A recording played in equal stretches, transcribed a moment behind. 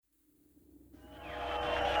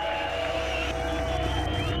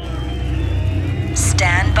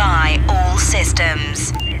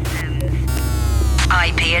systems.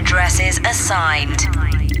 IP addresses assigned.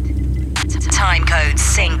 Timecode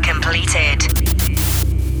sync completed.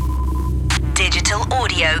 Digital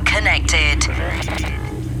audio connected.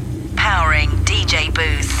 Powering DJ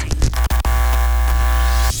booth.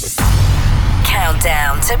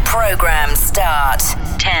 Countdown to program start.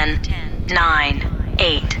 10, 9,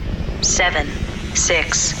 8, 7,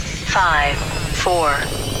 6, 5, 4,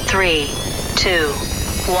 3, 2,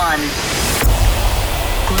 1.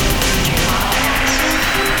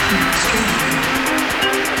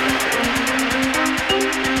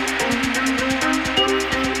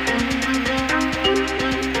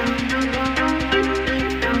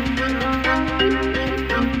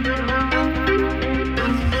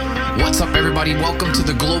 What's up, everybody? Welcome to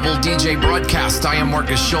the Global DJ Broadcast. I am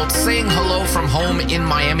Markus Schulz, saying hello from home in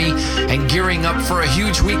Miami and gearing up for a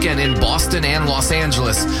huge weekend in Boston and Los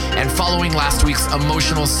Angeles. And following last week's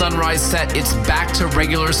emotional sunrise set, it's back to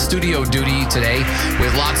regular studio duty today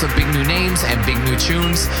with lots of big new names and big new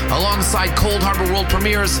tunes, alongside Cold Harbor World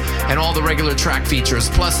premieres and all the regular track features.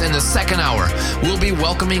 Plus, in the second hour, we'll be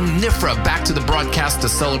welcoming Nifra back to the broadcast to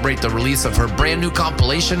celebrate the release of her brand new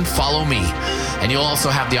compilation, Follow Me. And you'll also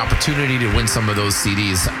have the opportunity to win some of those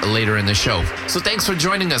CDs later in the show. So thanks for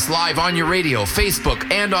joining us live on your radio,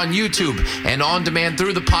 Facebook, and on YouTube, and on demand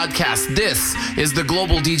through the podcast. This is the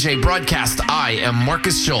Global DJ Broadcast. I am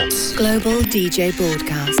Markus Schulz. Global DJ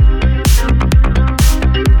Broadcast.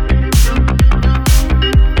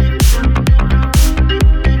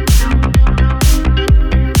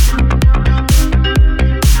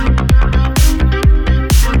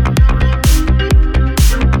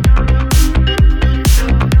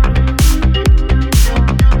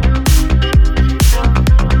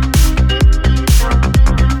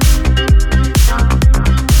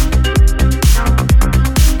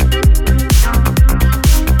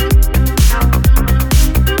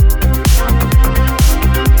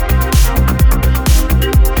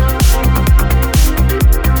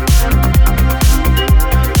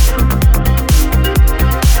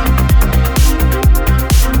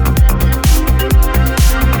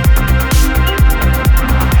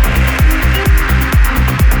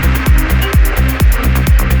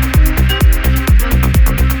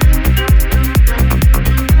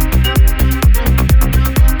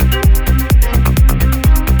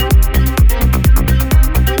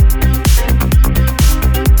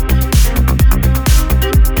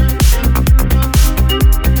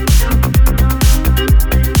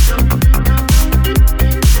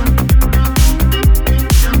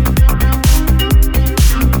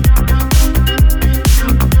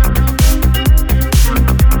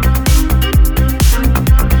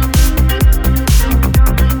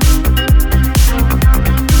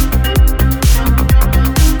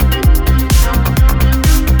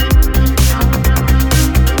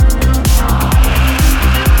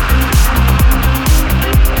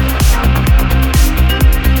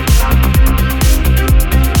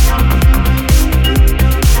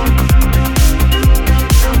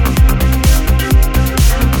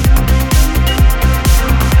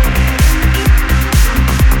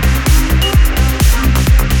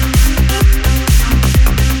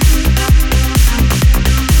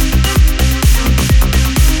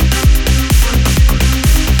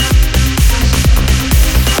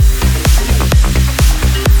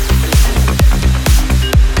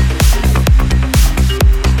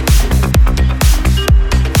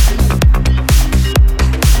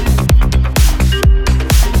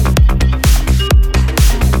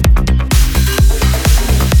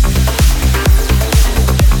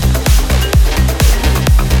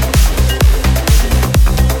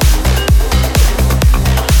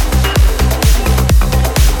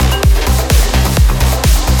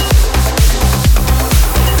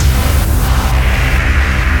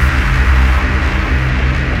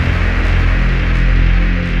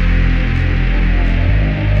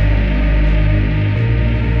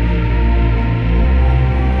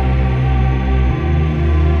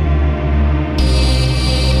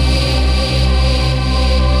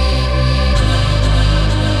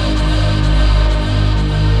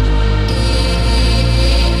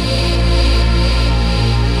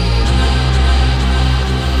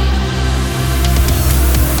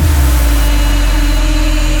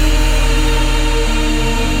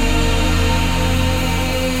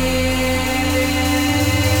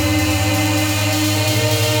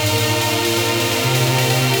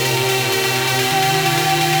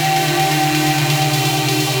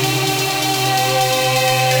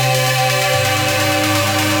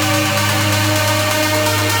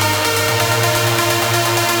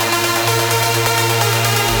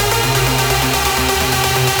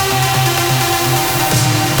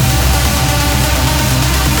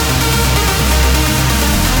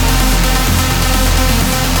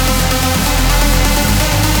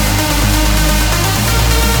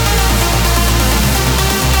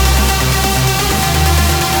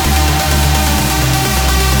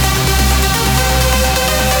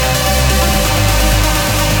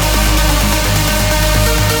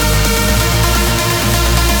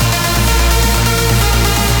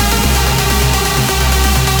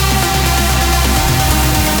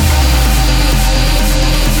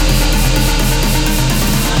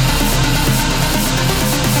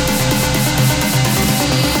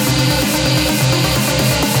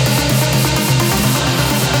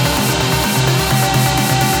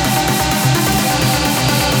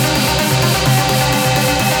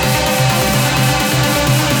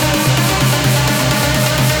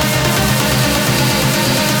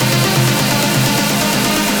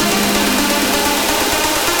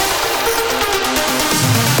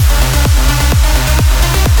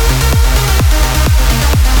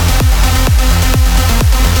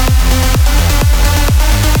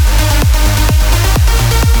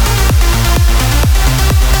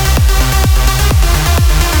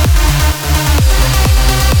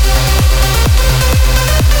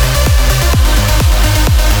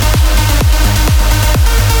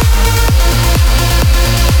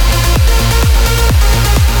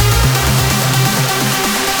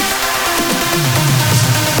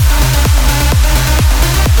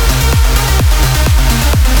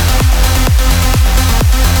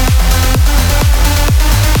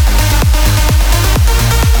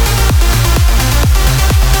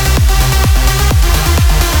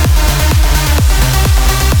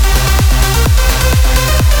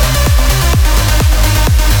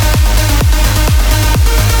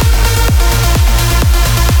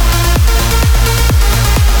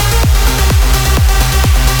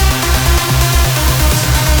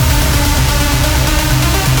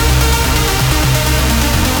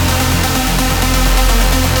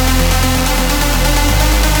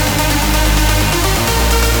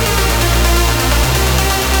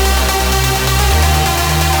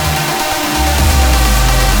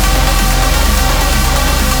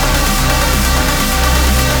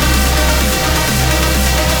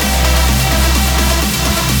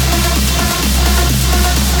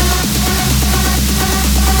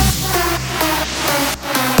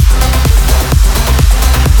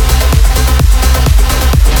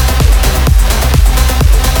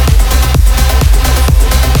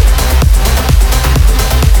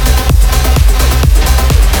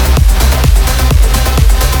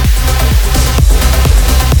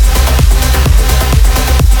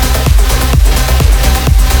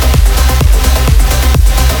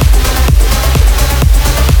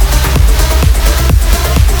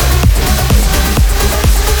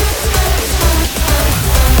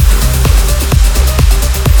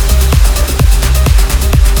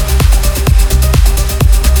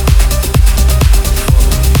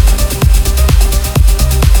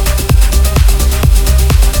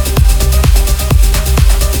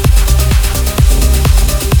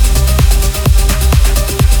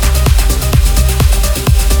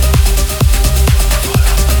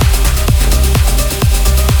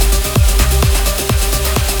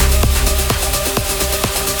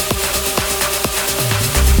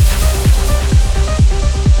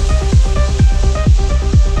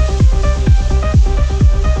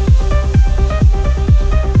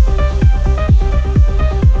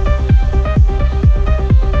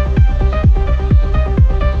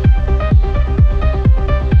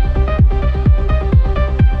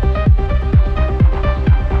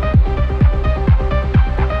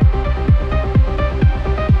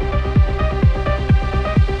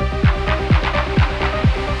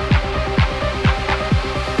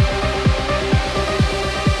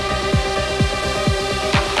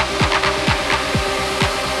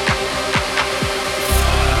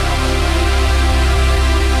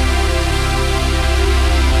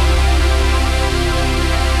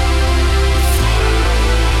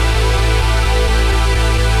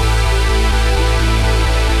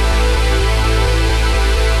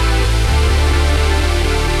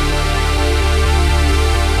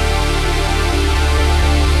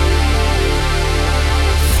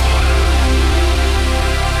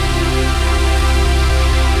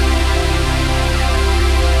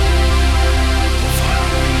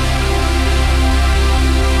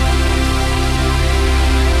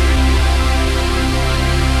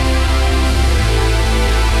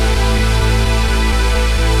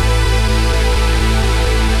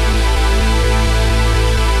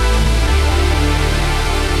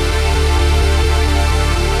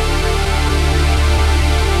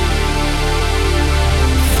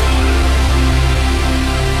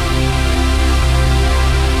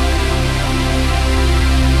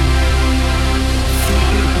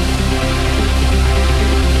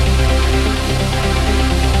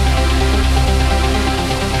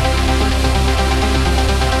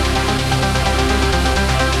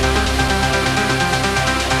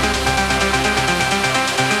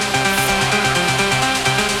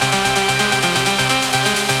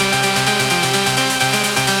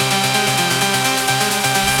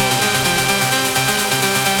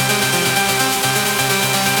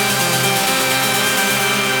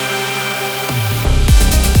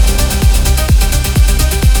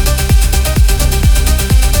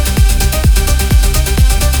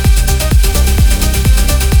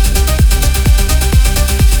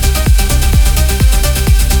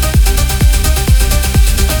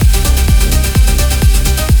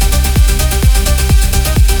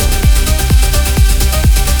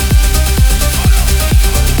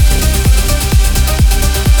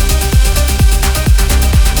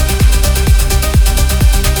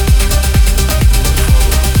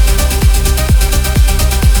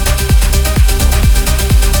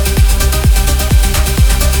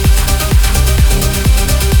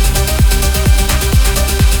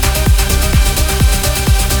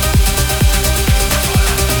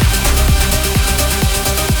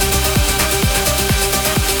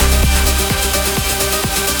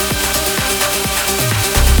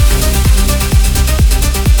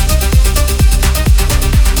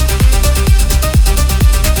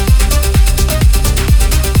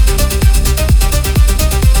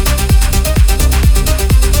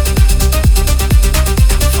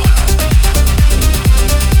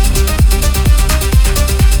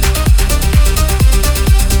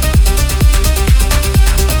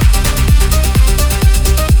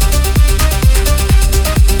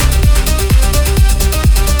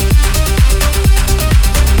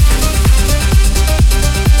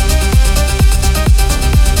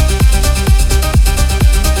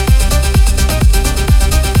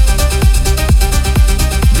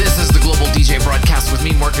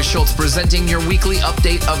 presenting your weekly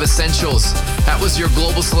update of essentials. That was your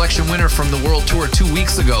global selection winner from the World Tour 2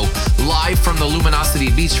 weeks ago, live from the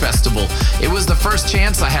Luminosity Beach Festival. It was the first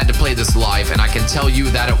chance I had to play this live, and I can tell you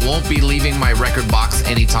that it won't be leaving my record box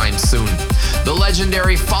anytime soon. The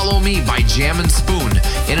legendary Follow Me by Jam and Spoon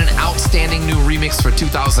in an outstanding new remix for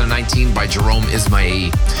 2019 by Jerome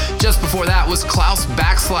Ismaei. Just before that was Klaus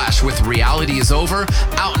Backslash with Reality Is Over,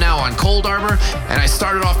 out now on Cold Arbor, and I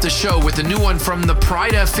started off the show with a new one from the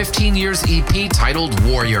Prida 15 Years EP titled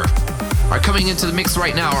Warrior. Coming into the mix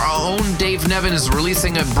right now, our own Dave Nevin is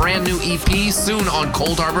releasing a brand new EP soon on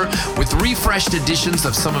Cold Arbor with refreshed editions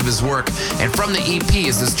of some of his work. And from the EP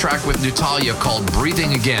is this track with Natalia called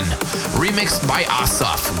Breathing Again, remixed by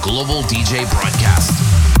Asaf, Global DJ Broadcast.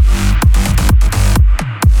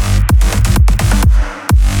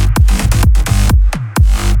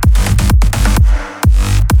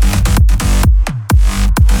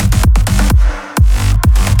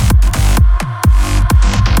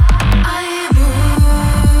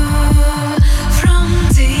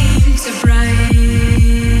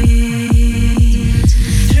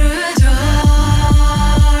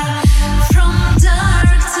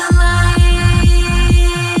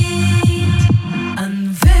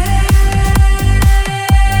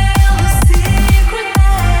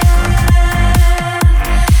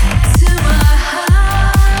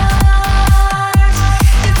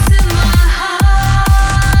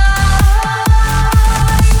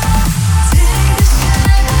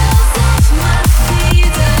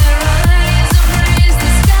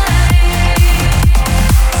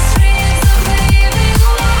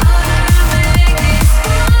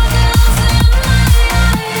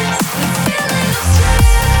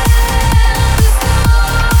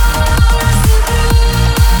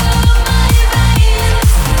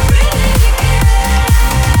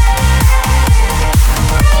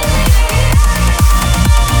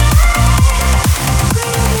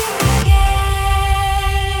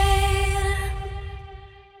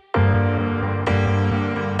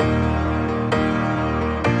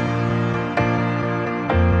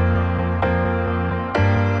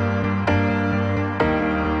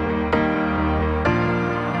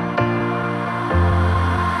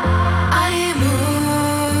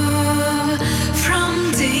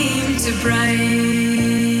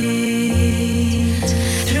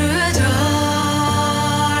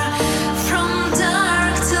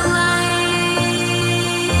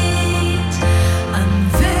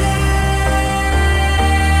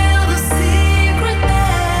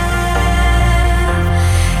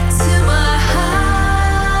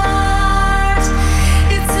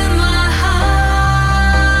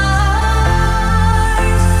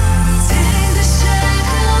 Take the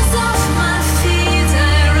shackles off my feet, I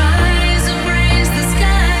rise and raise the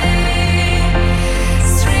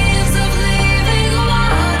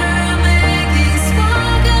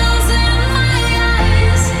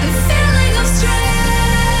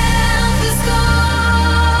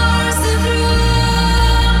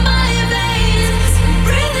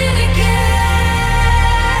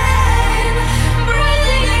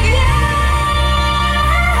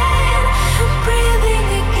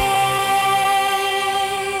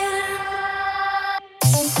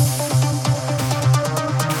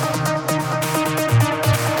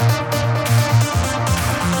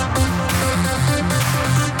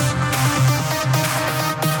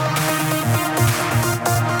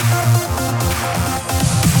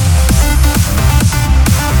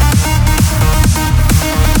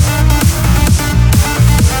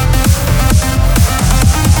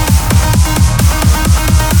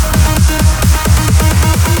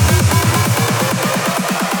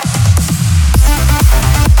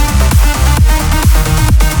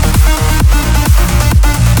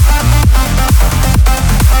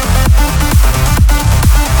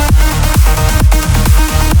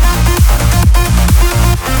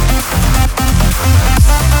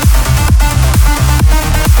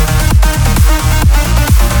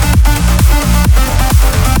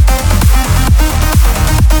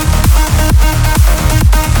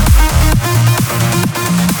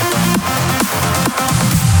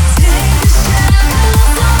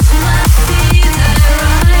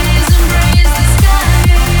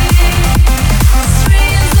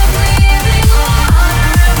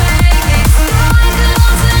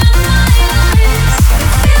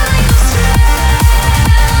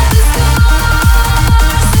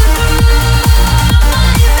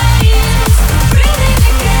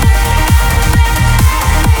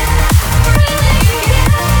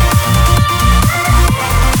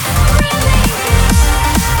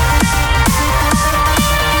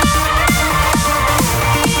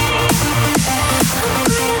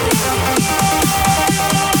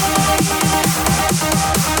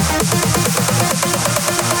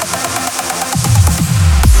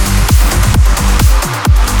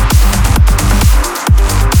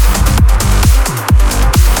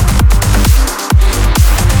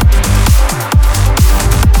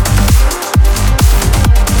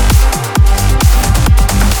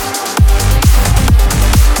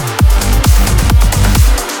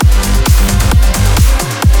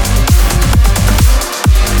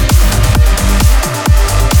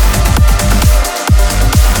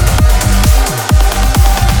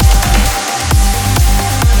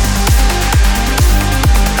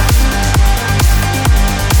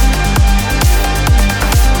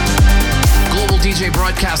DJ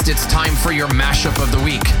broadcast, it's time for your mashup of the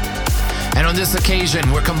week. And on this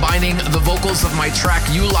occasion, we're combining the vocals of my track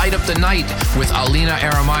You Light Up the Night with Alina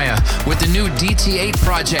Aramaya with the new DT8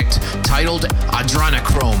 project titled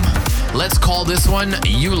Adrenochrome. Let's call this one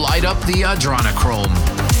You Light Up the Adrenochrome.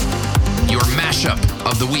 Your mashup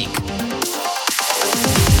of the week.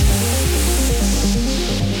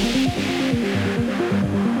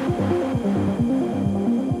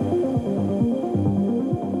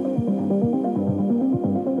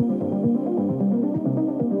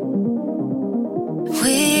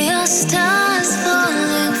 Stars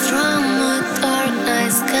falling from a dark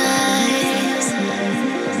night skies,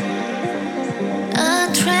 a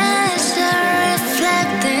treasure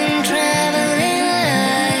reflecting traveling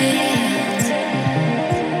light.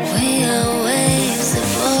 We are waves, the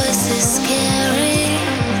voice is scary,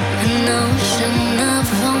 an ocean of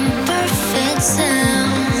imperfect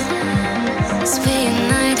sound. As we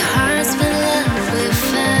unite hearts with love we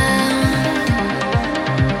found.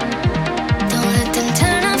 Don't let them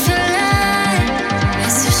turn off your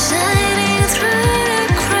shining through the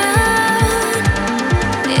crowd.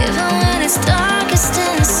 Even when it's darkest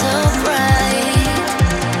and so bright,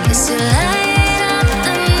 you still light up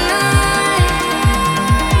the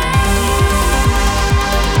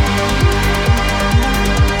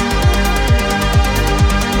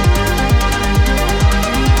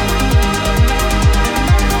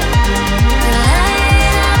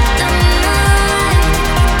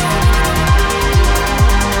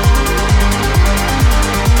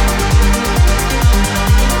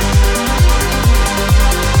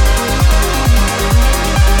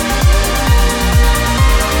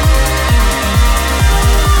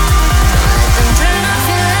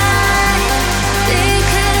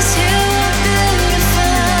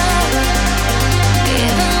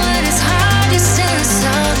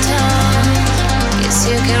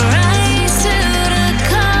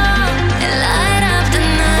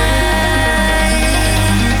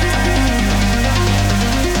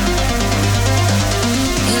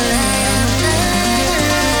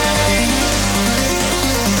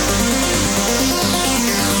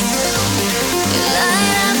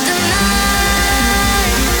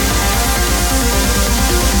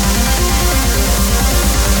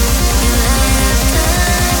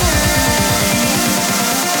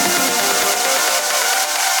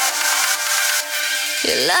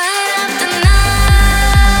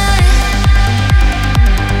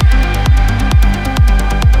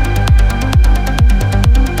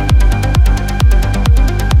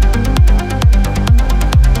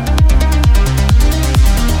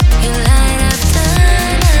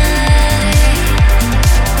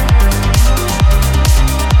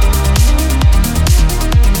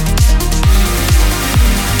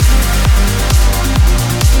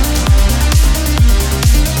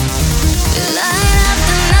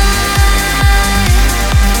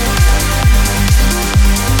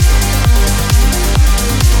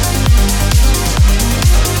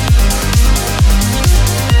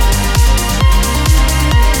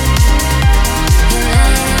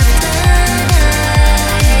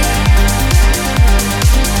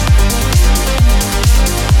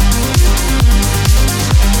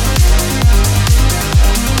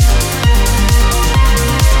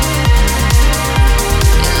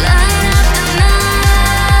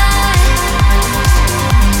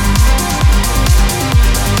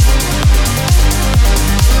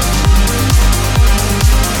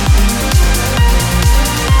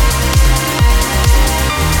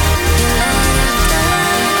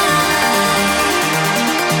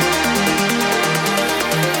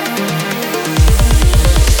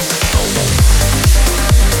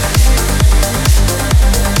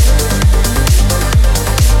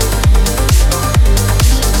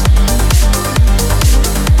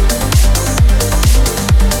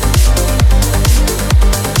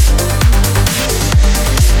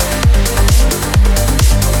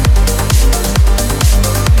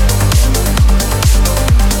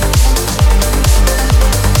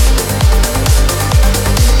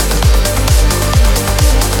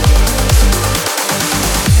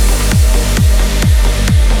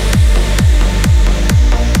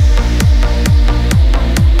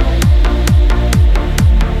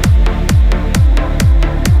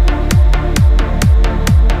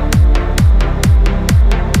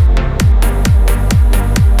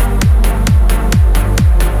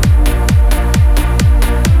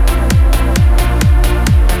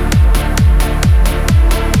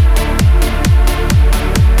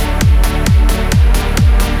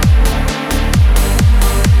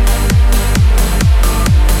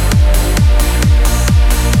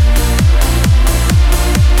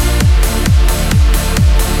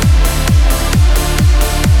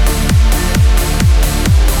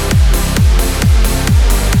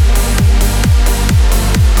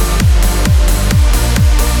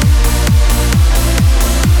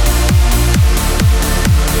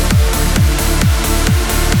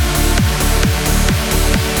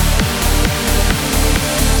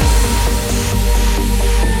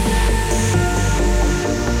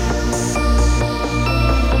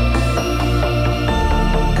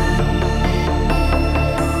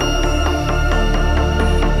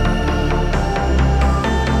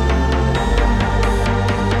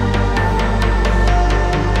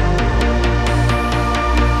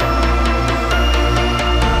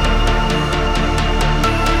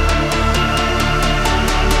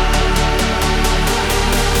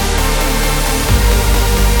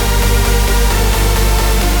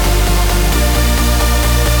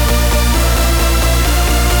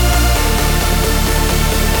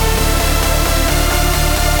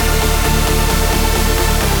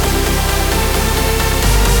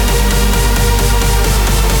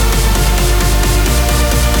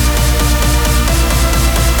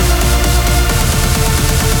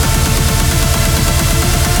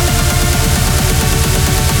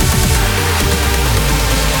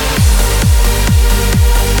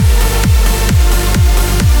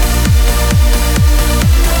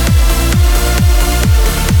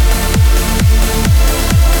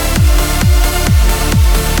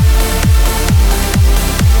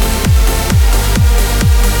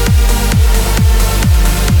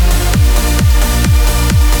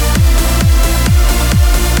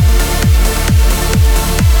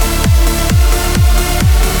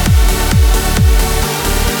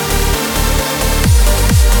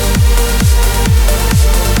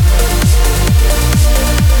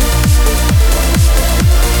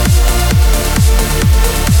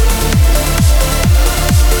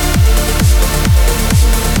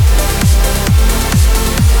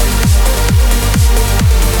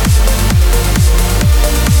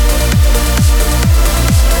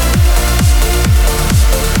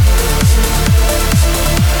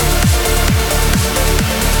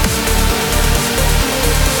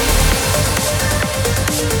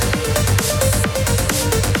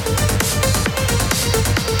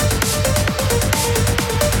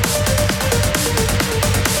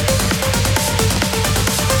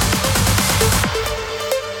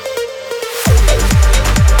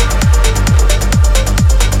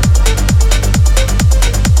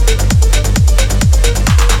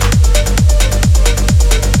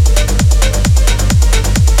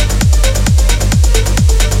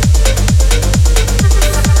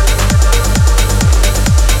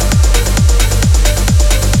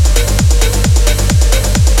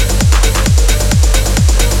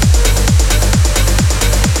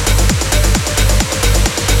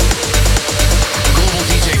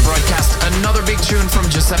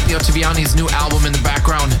Giuseppe Ottaviani's new album in the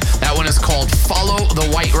background. That one is called Follow the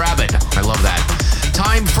White Rabbit. I love that.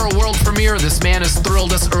 Time for a world premiere. This man has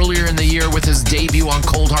thrilled us earlier in the year with his debut on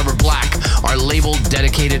Cold Harbor Black, our label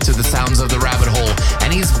dedicated to the sounds of the rabbit hole.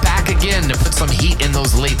 And he's back again to put some heat in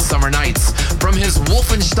those late summer nights. From his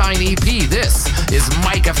Wolfenstein EP, this is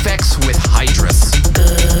Mike Effects with Hydrus.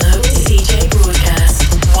 DJ Broadcast.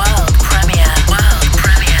 World premiere. World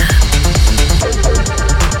premiere.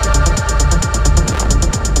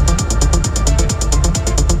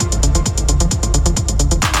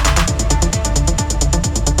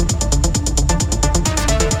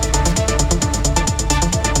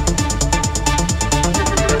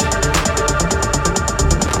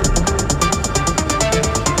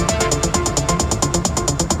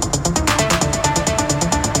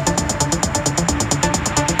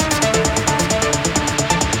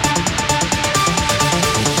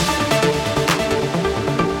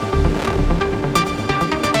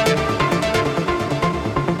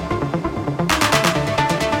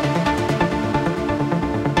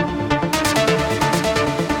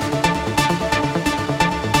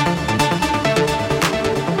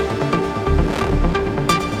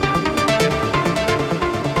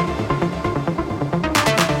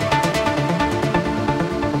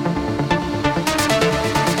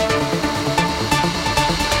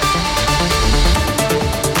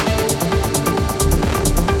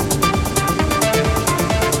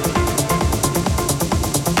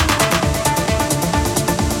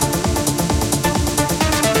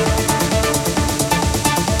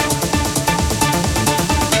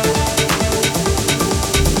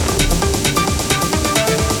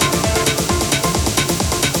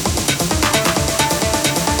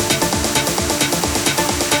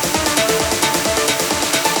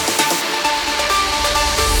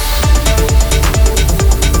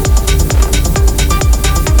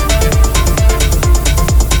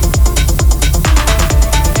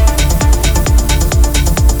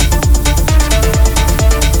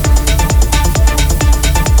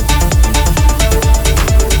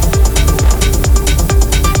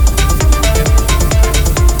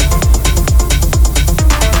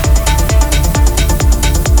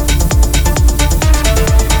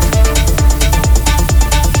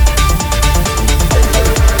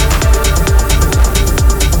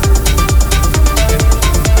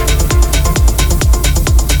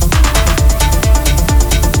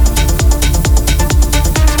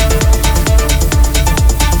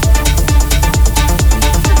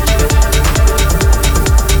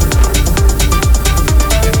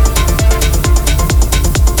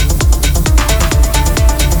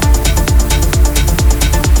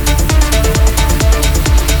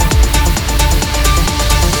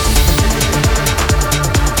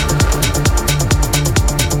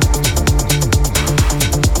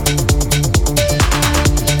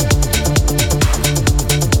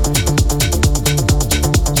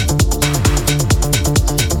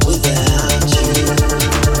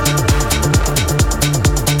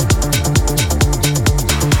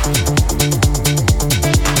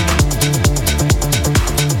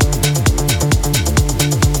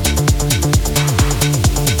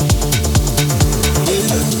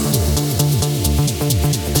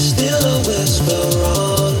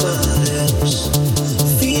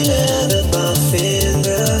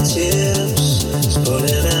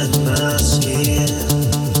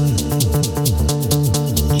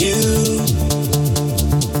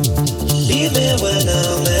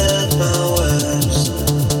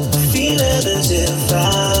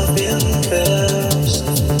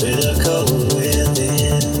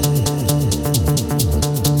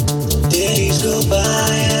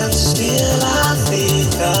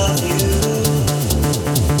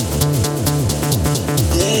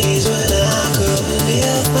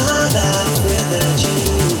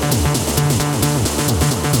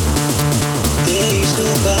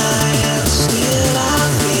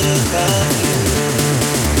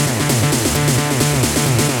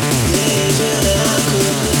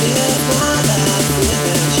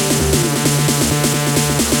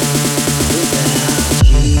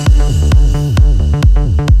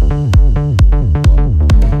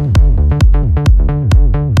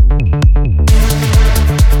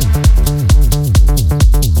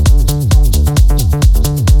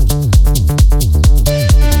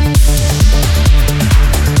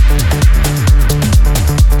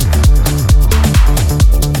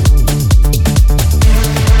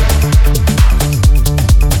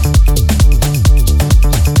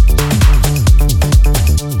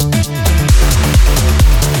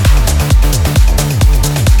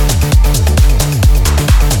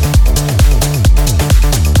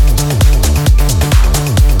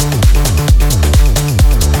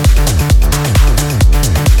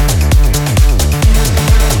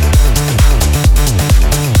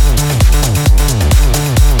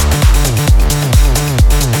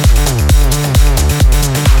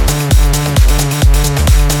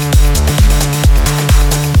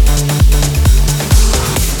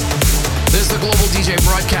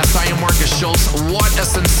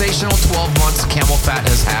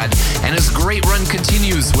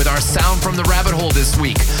 continues with our Sound from the Rabbit Hole this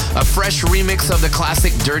week. A fresh remix of the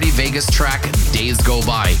classic Dirty Vegas track, Days Go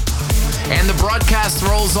By. And the broadcast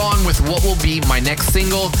rolls on with what will be my next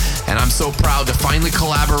single, and I'm so proud to finally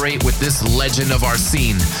collaborate with this legend of our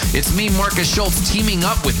scene. It's me, Markus Schulz, teaming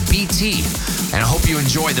up with BT, and I hope you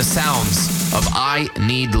enjoy the sounds of I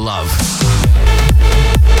Need Love.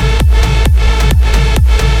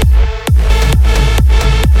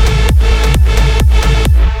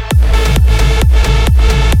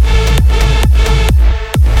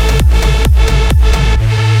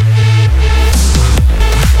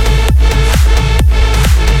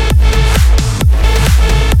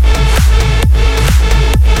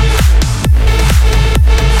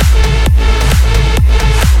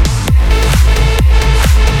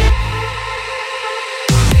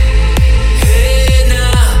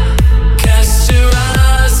 Cast your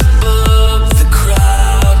eyes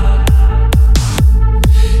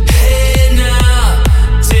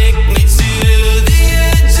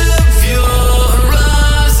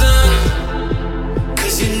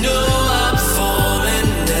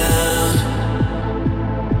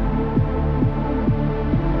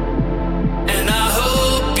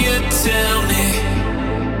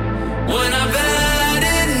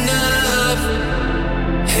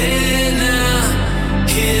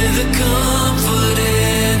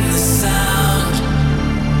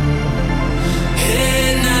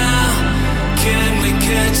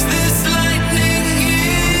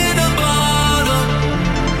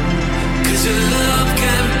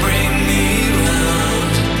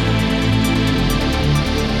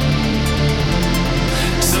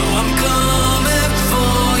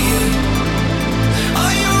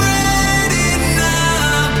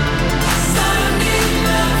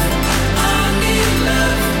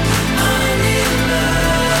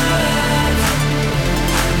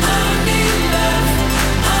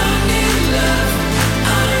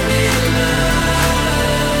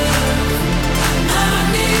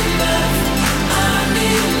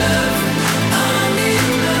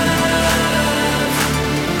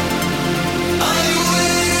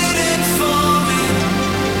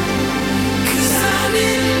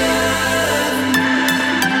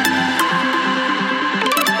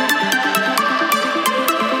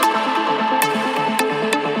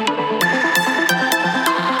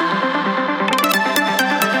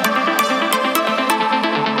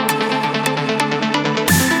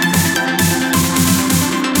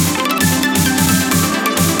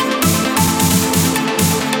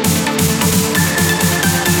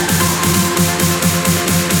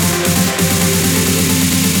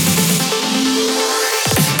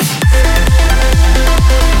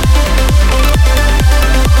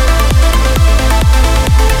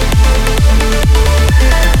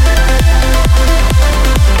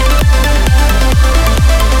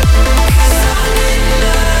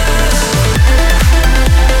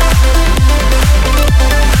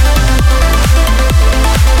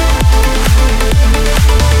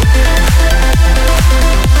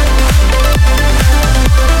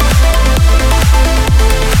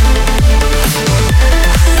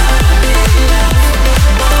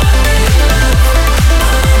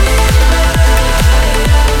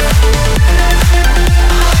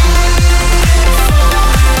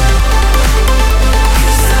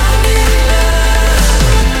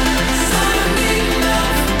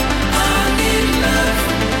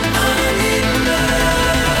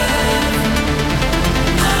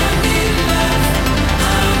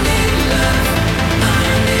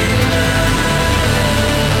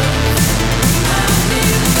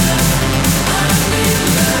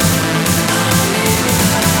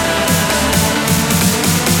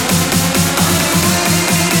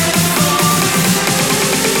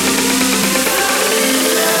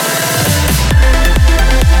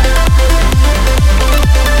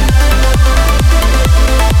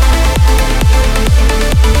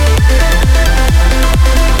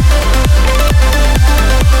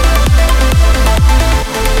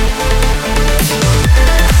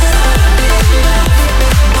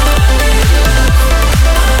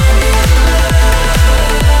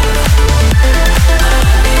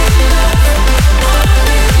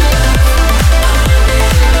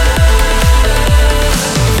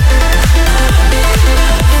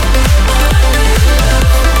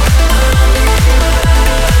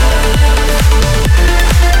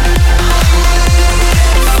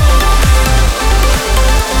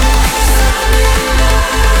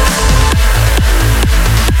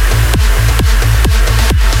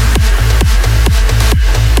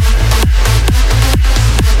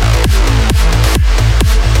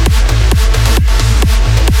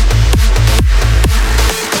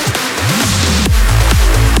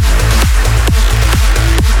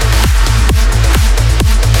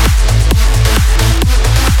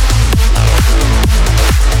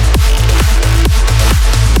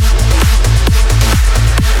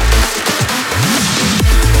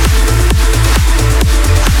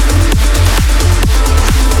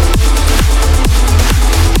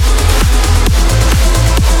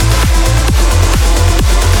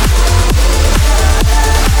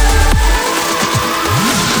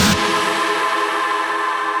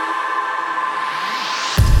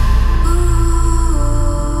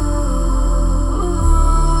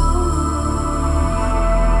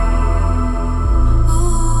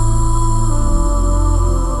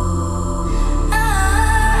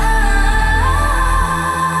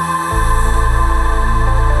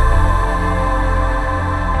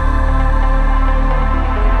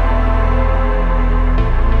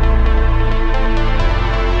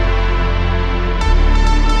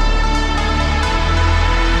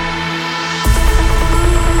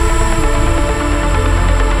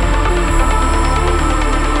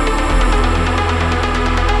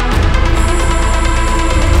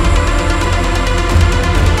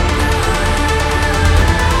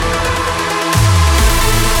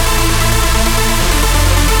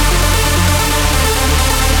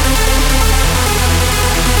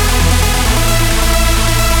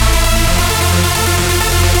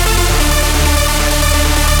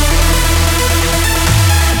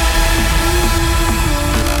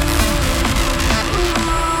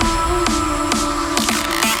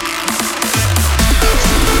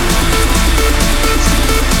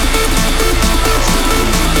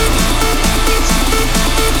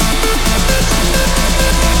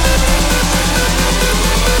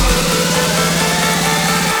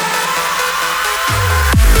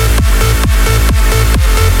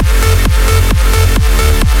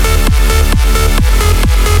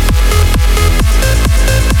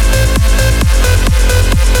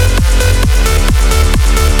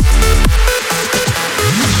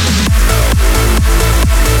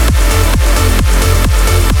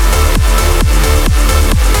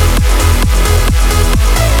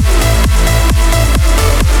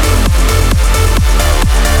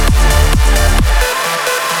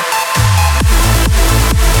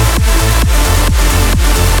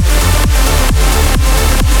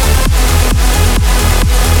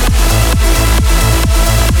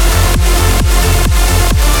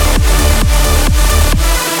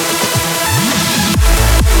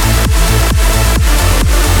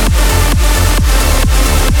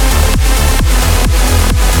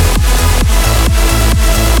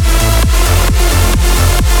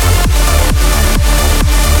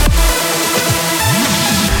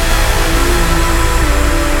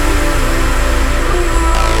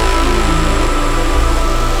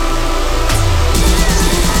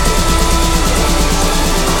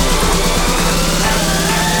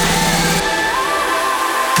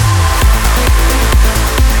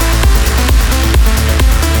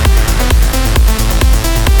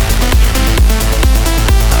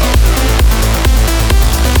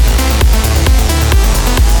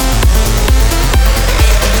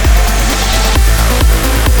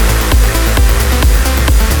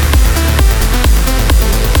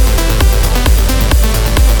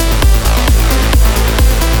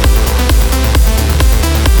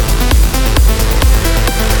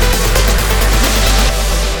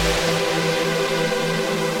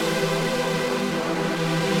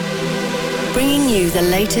you the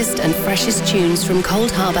latest and freshest tunes from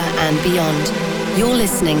Cold Harbour and beyond. You're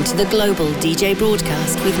listening to the Global DJ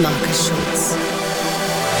Broadcast with Markus Schulz.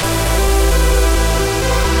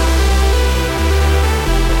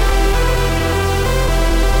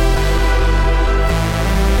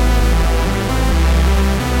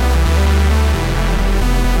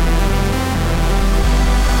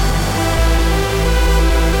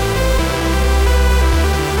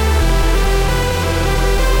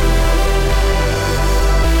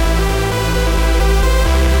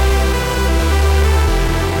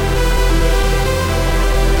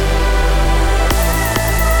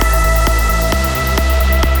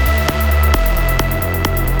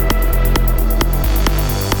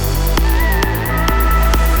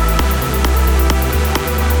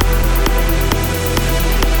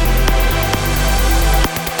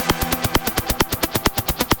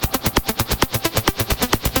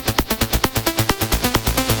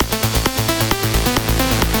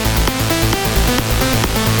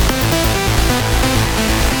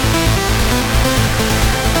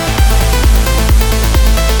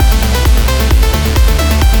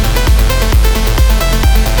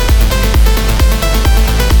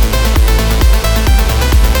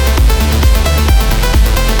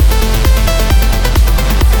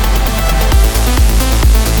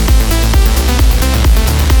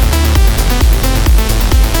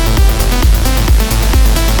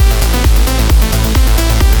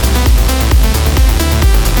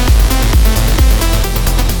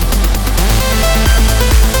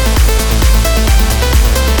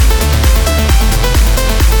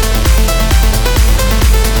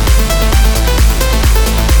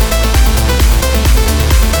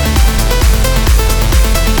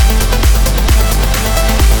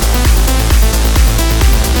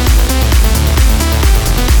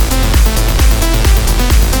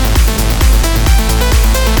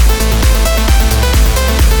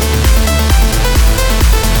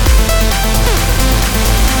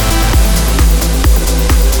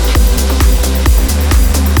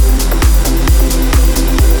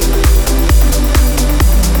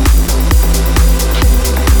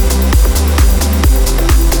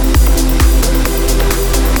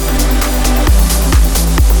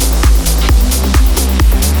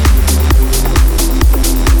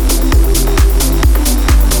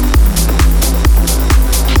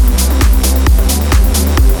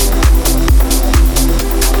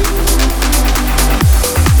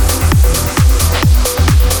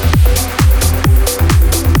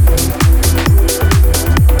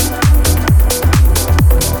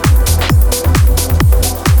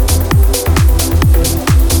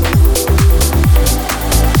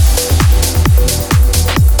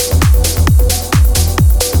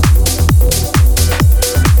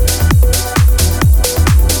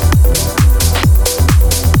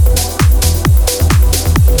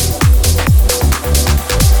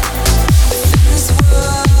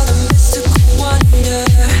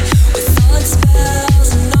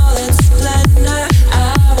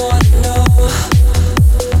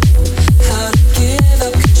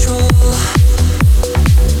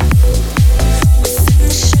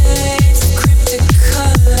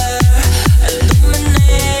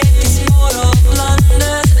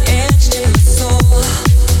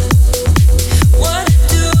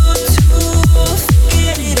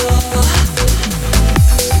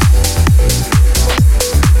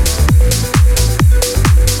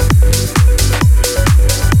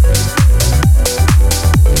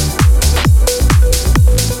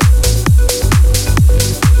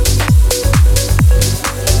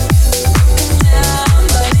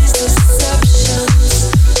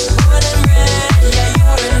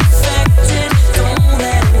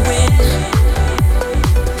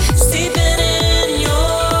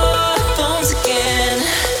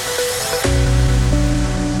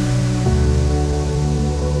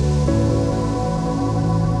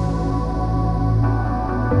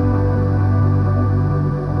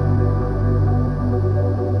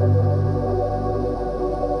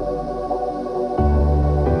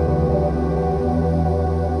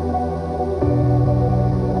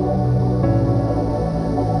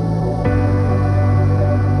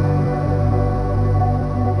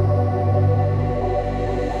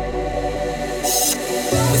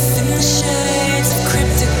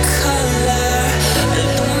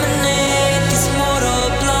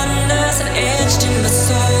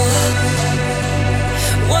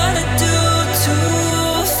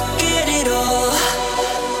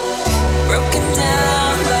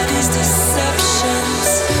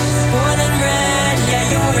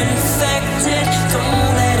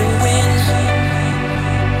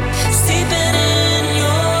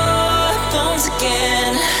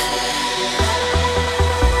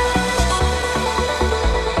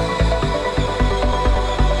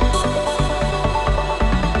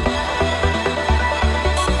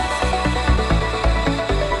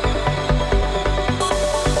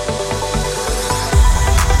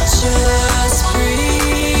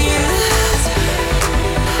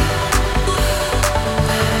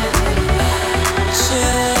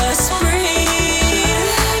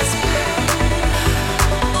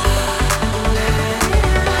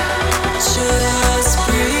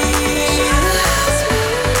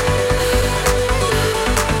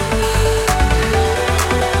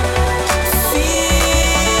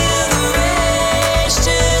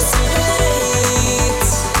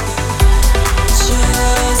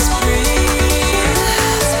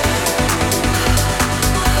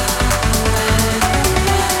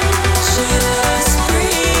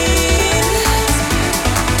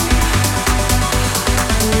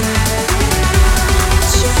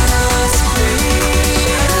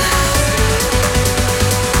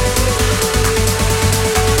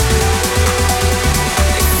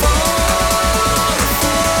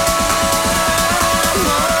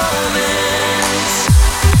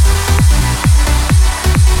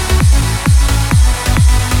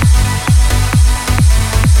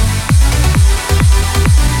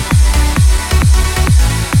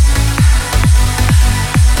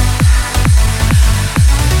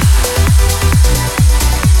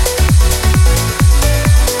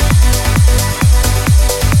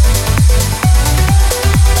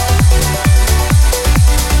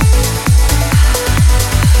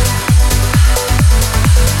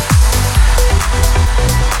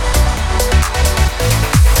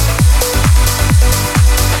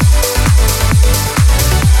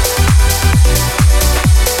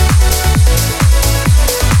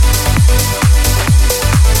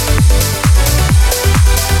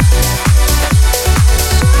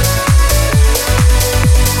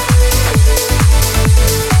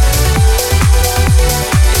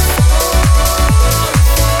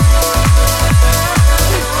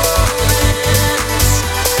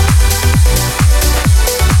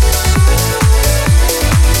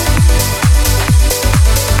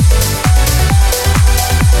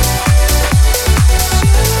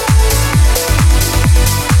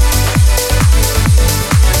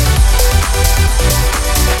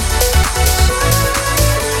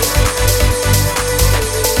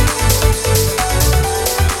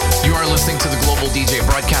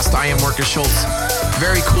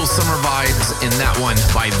 in that one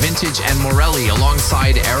by Vintage and Morelli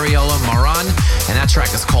alongside Ariella Maran, and that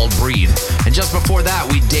track is called Breathe. And just before that,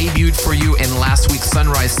 we debuted for you in last week's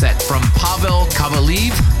Sunrise set from Pavel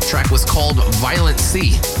Kovalev. The track was called Violent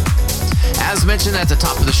Sea. As mentioned at the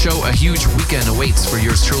top of the show, a huge weekend awaits for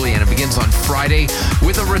yours truly, and it begins on Friday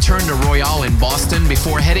with a return to Royale in Boston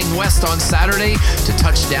before heading west on Saturday to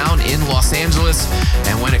touch down in Los Angeles.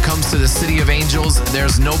 And when it comes to the City of Angels,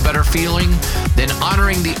 there's no better feeling than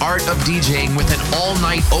honoring the art of DJing with an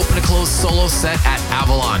all-night open-to-close solo set at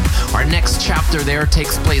Avalon. Our next chapter there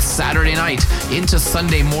takes place Saturday night into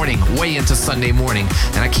Sunday morning, way into Sunday morning,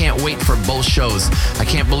 and I can't wait for both shows. I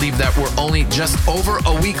can't believe that we're only just over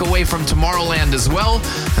a week away from Tomorrowland as well,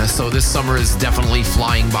 so this summer is definitely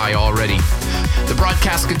flying by already. The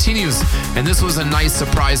broadcast continues, and this was a nice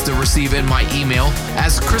surprise to receive in my email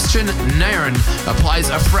as Christian Nairn applies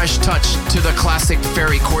a fresh touch to the classic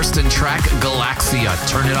Ferry Corsten track Galaxia.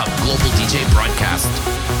 Turn it up, Global DJ Broadcast.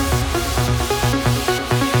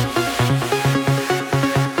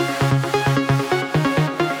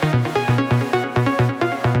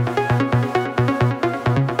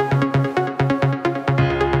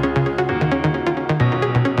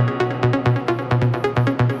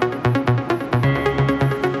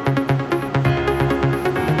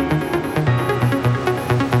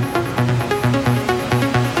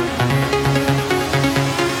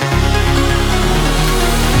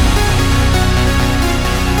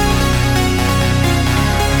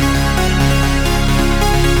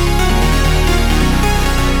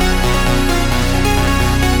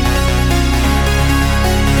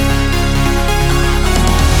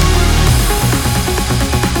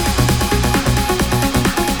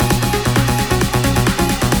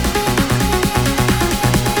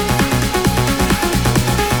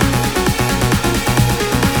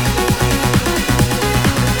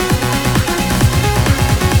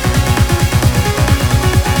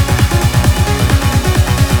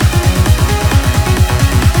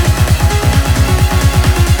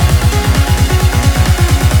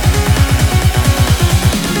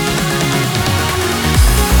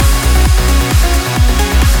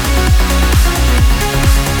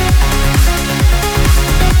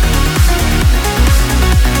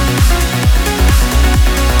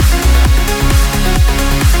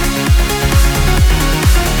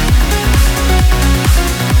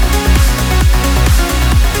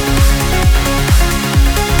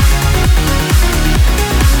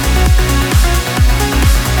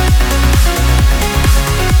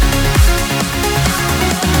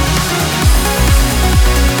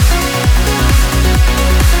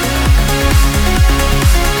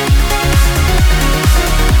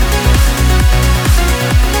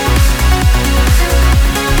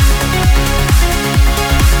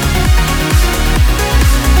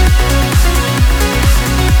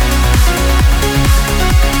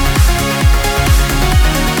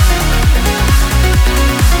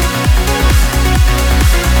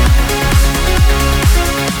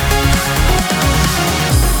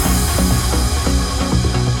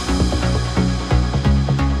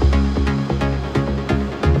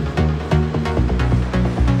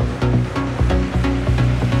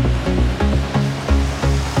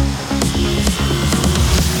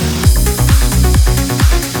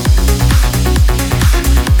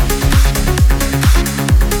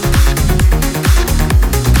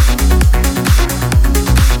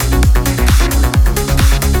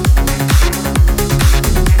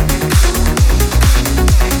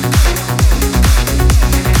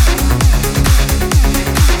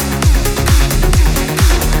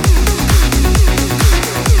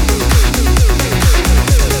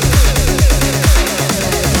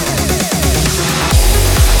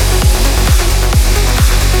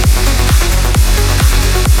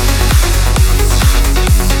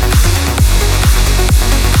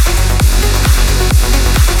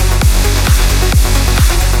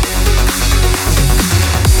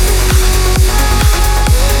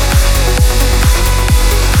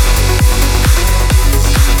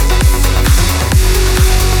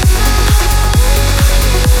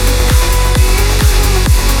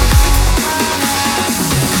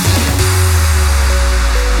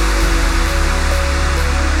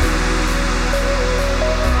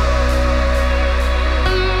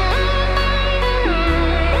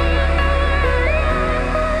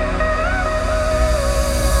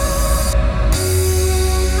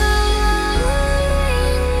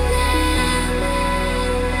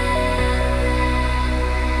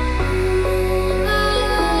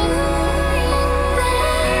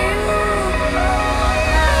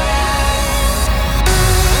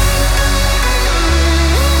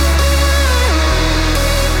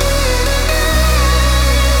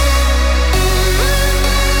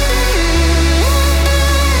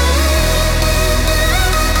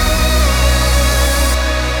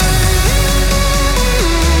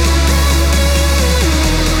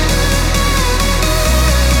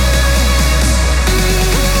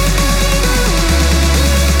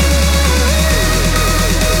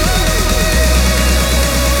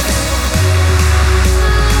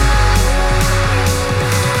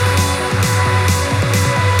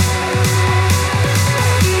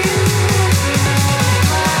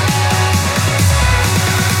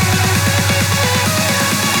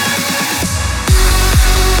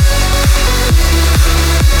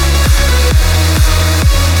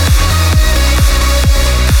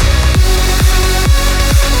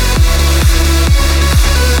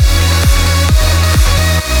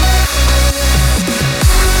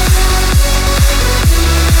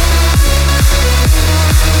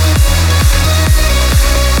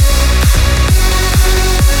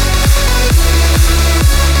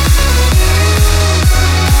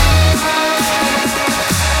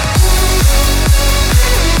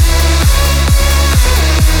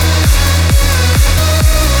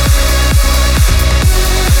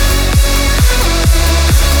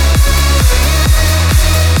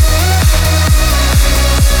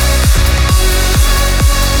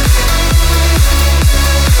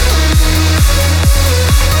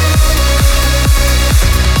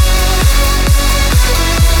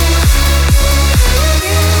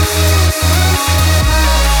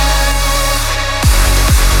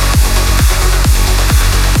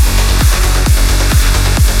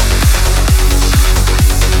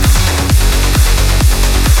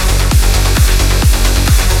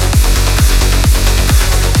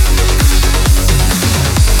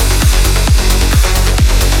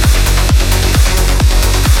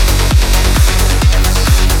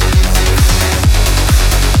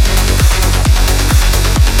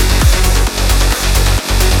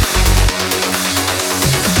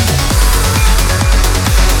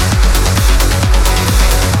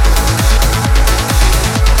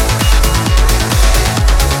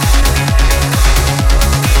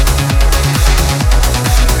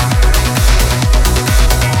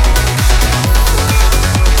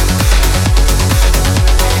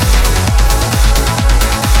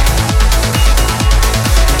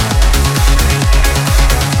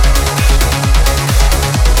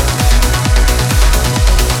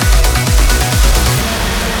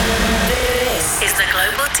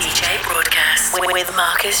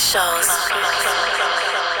 Markus Schulz.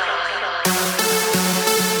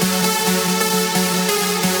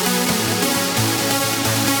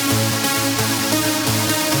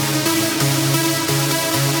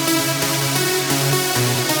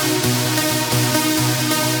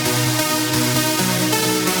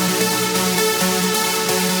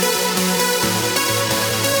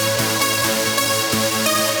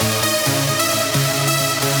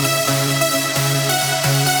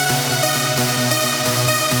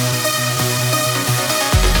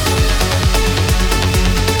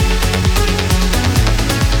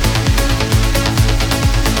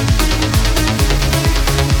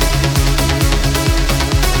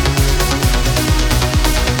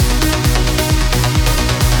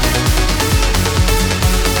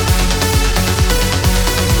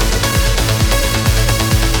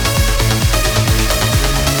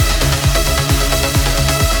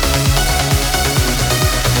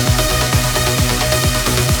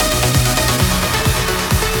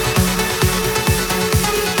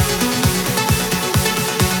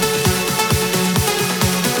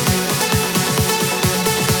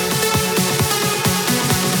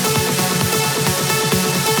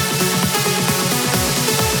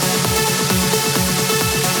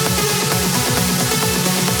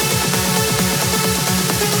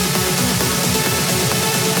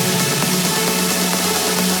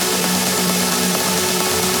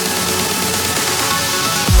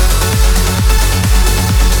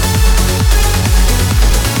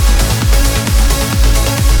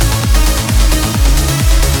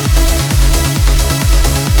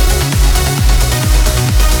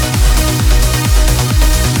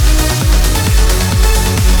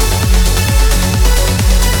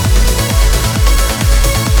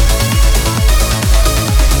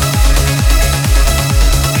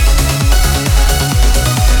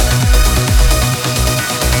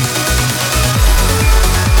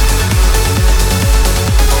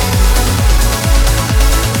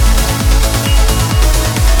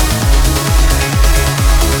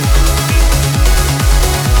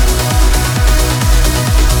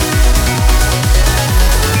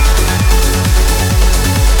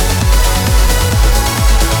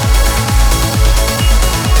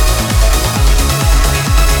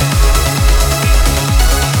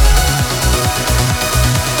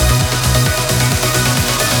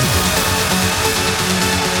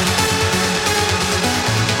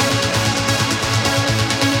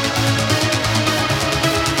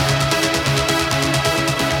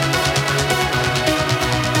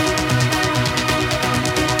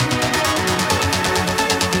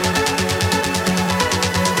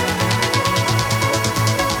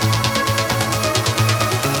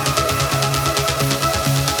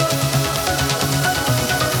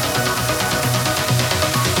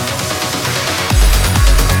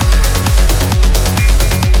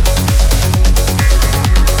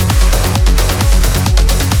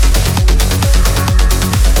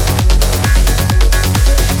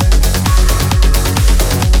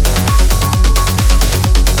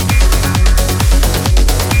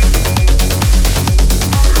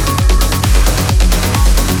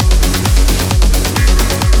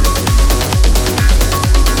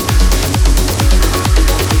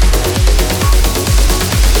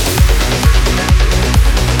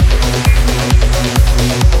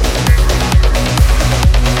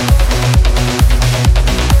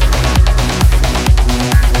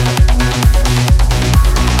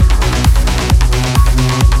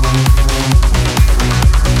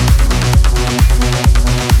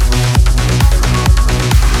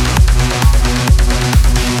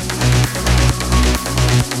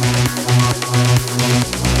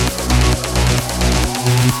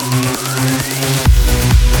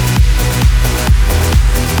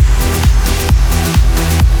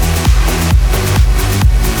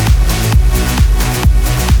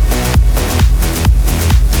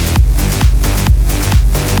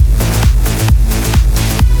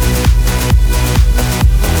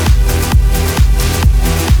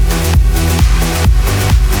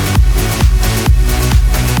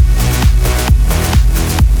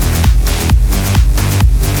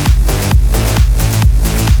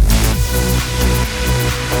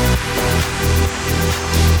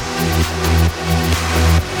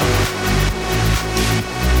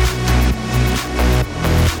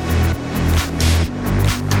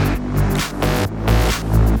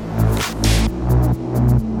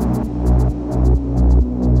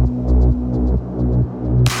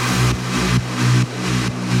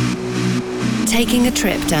 taking a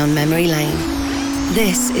trip down memory lane.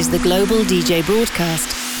 This is the Global DJ Broadcast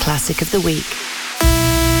Classic of the Week.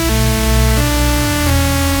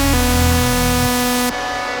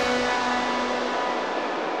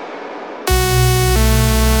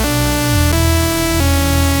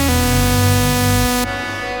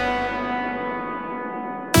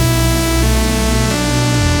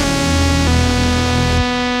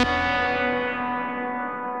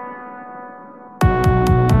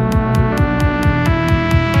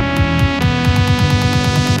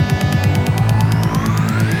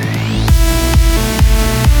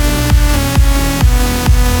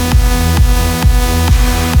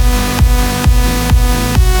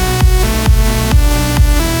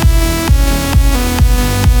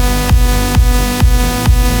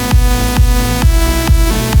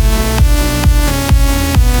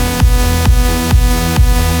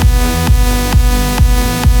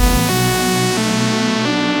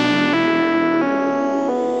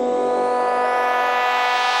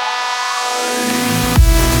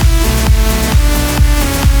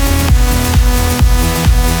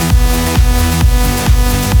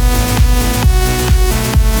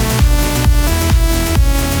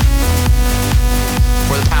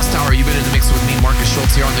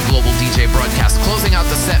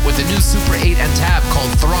 8 and Tab called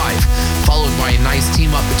Thrive, followed by a nice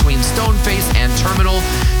team up between Stoneface and Terminal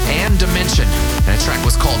and Dimension, and a track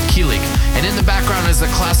was called Keelig. And in the background is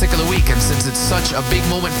the classic of the week, and since it's such a big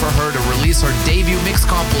moment for her to release her debut mix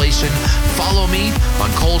compilation, Follow Me, on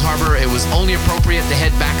Cold Harbor, it was only appropriate to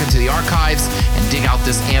head back into the archives and dig out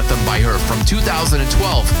this anthem by her from 2012.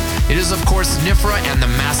 It is, of course, Nifra and the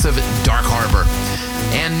massive Dark Harbor.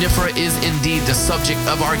 And Nifra is indeed the subject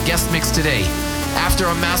of our guest mix today. After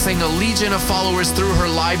amassing a legion of followers through her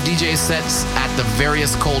live DJ sets at the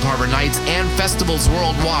various Cold Harbor nights and festivals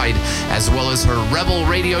worldwide, as well as her Rebel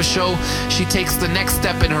radio show, she takes the next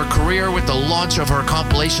step in her career with the launch of her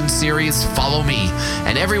compilation series, Follow Me.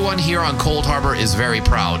 And everyone here on Cold Harbor is very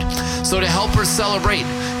proud. So to help her celebrate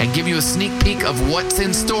and give you a sneak peek of what's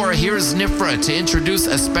in store, here's Nifra to introduce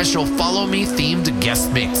a special Follow Me themed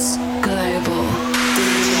guest mix. Global.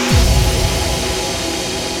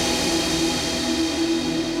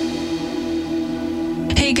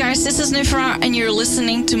 Hey guys, this is Nifra and you're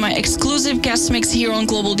listening to my exclusive guest mix here on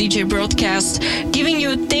Global DJ Broadcast, giving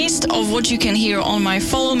you a taste of what you can hear on my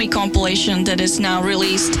Follow Me compilation that is now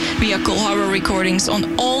released via Cold Harbor Recordings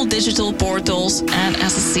on all digital portals and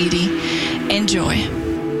as a CD. Enjoy.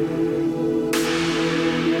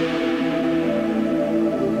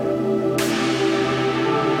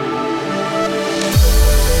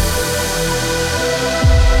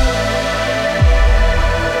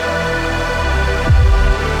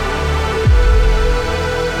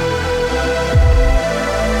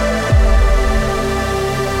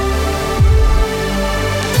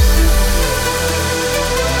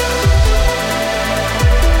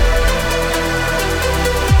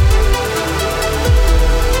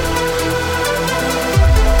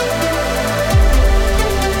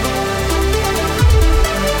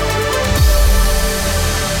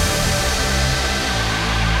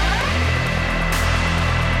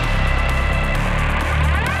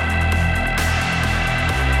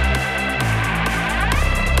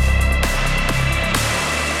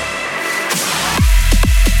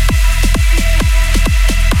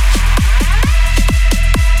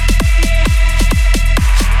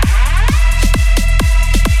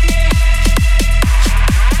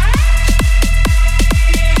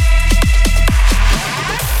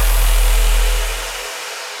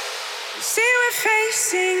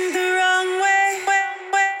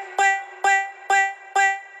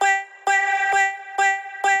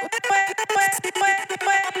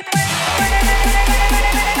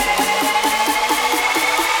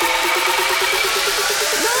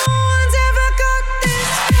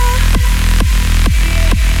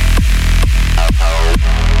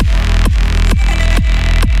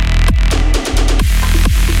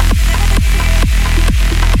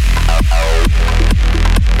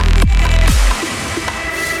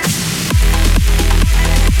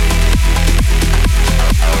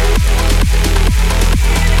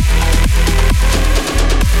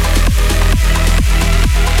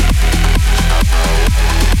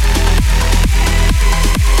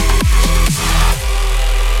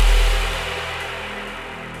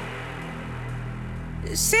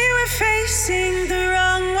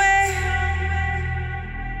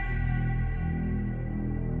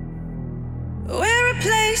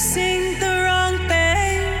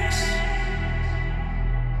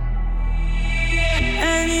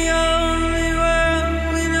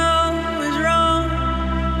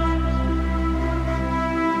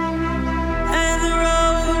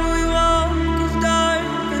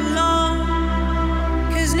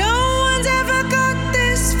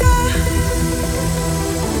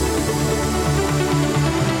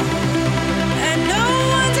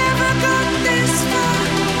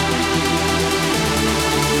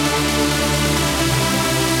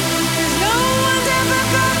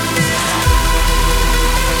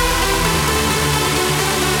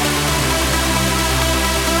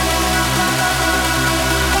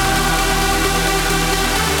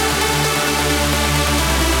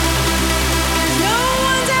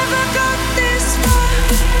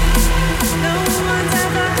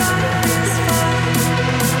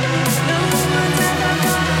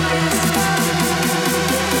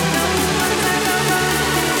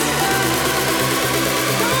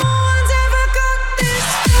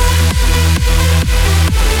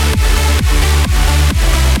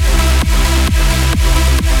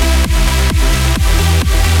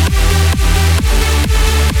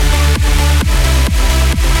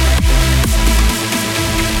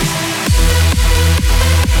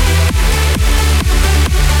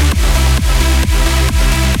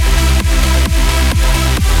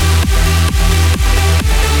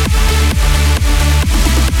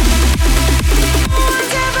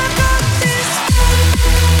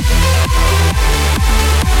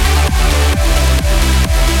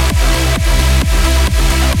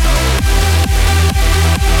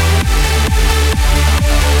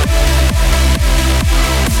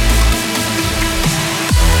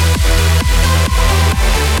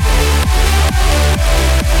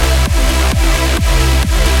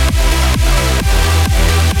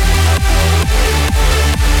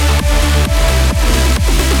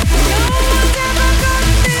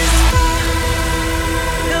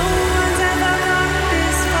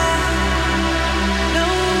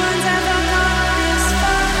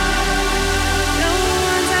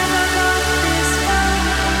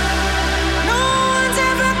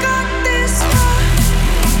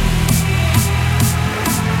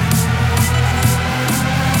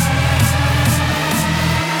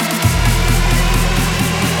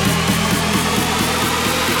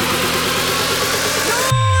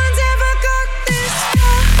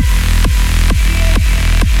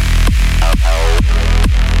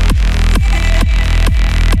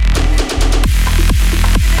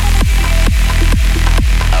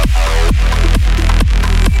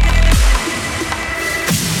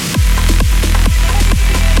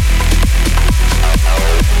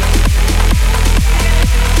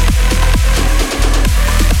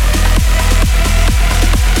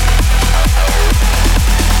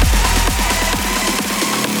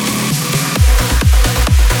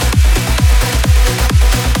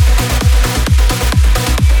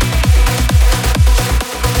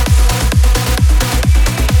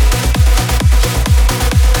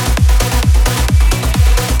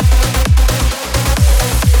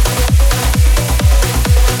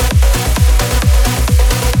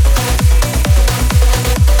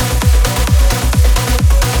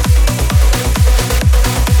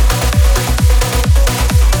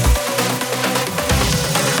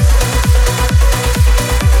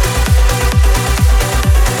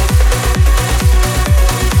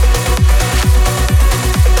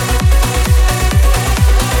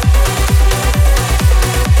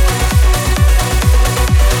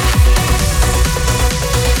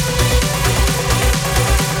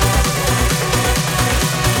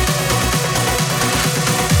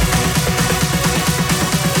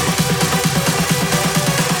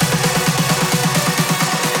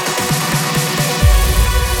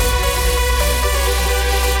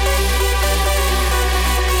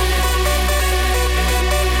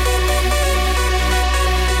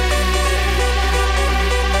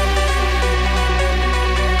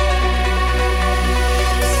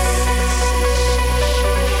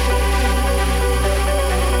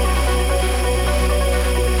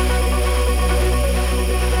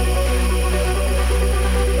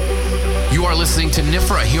 listening to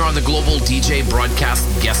Nifra here on the Global DJ Broadcast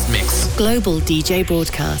Guest Mix. Global DJ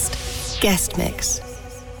Broadcast Guest Mix.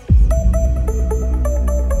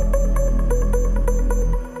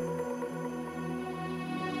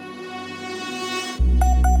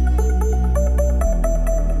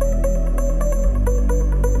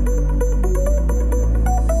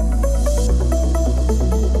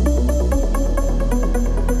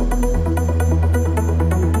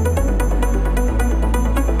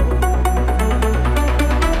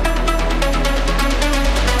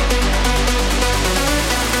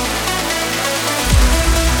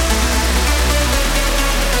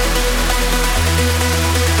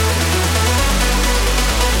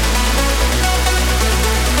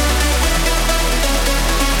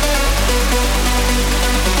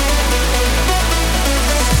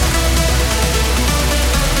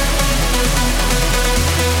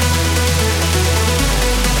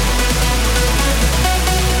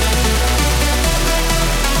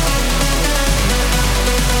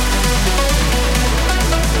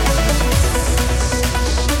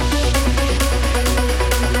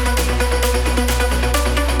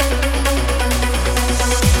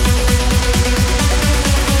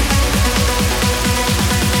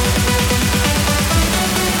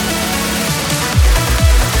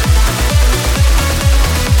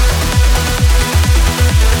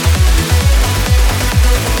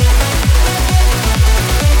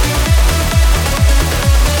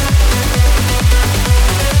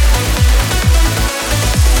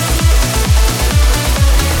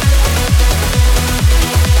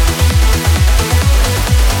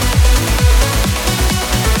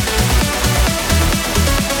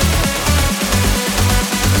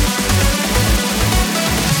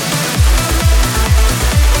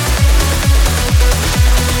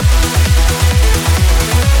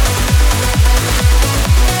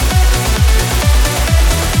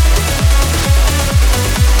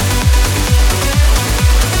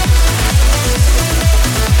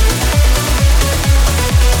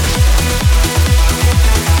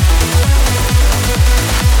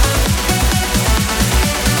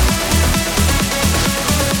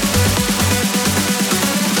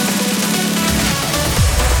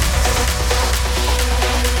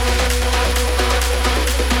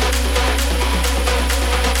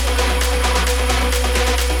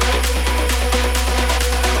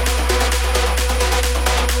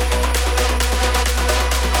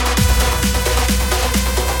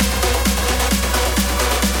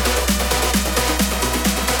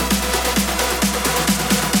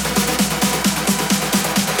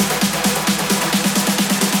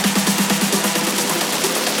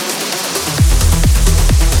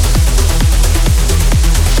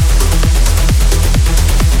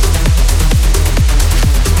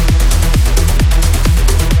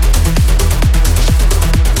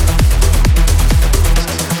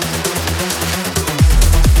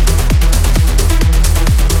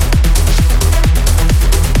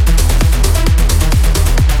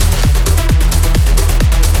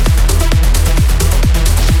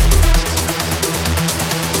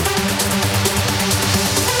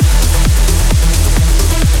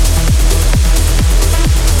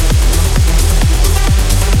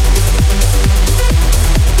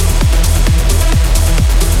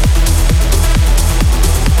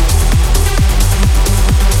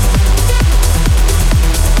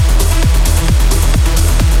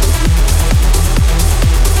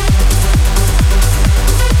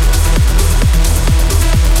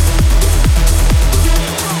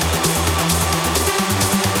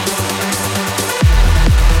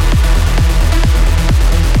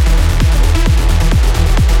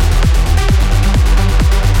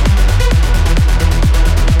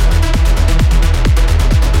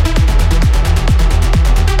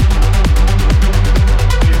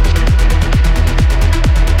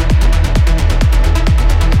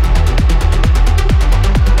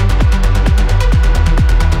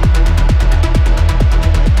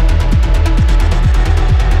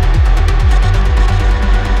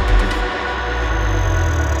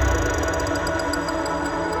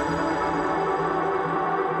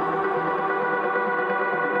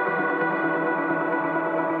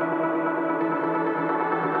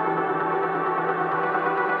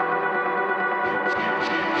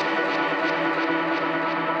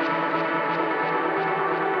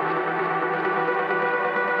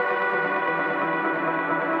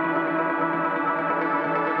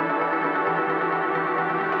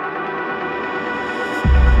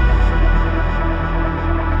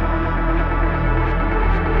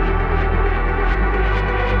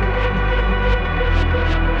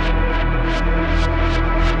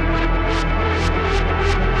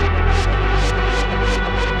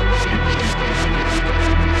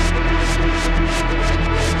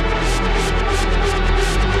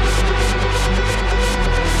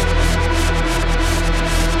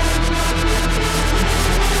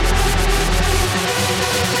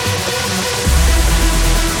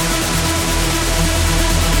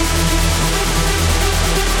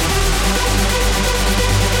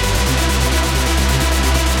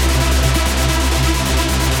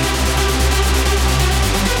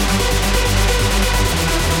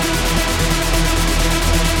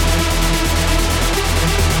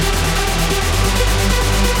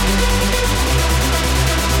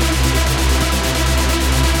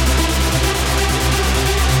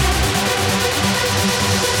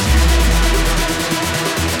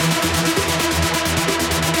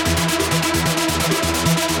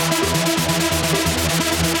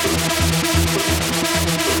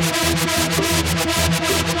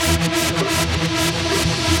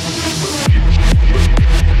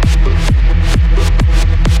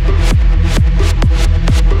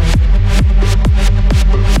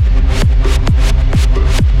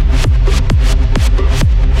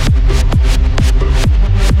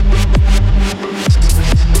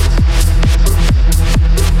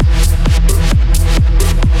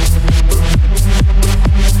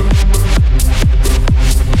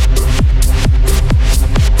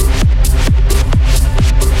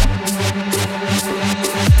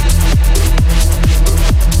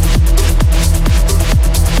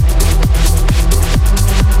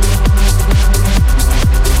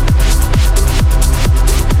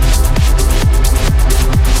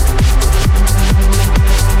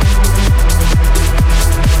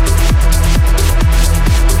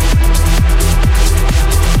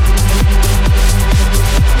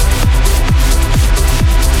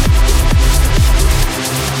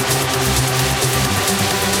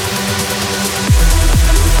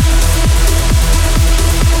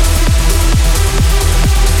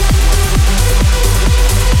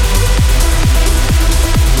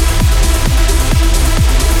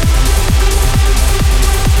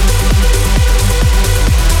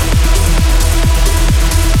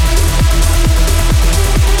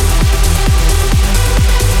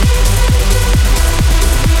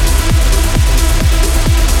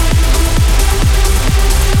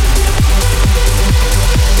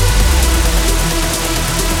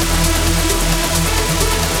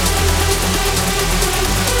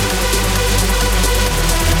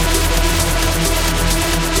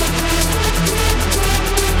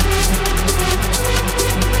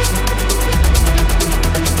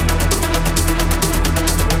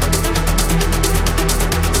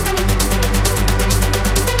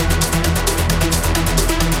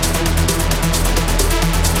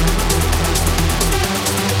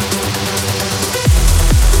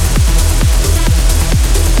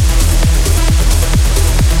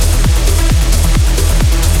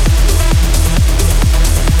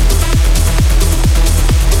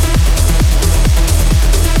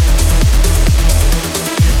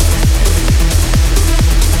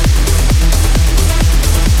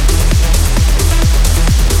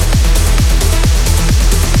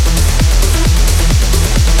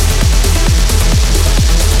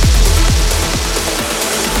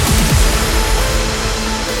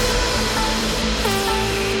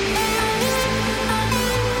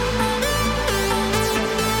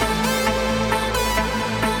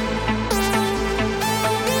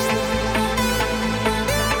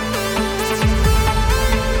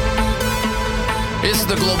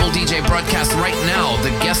 the Global DJ broadcast right now, the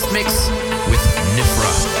guest mix with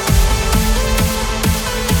Nifra.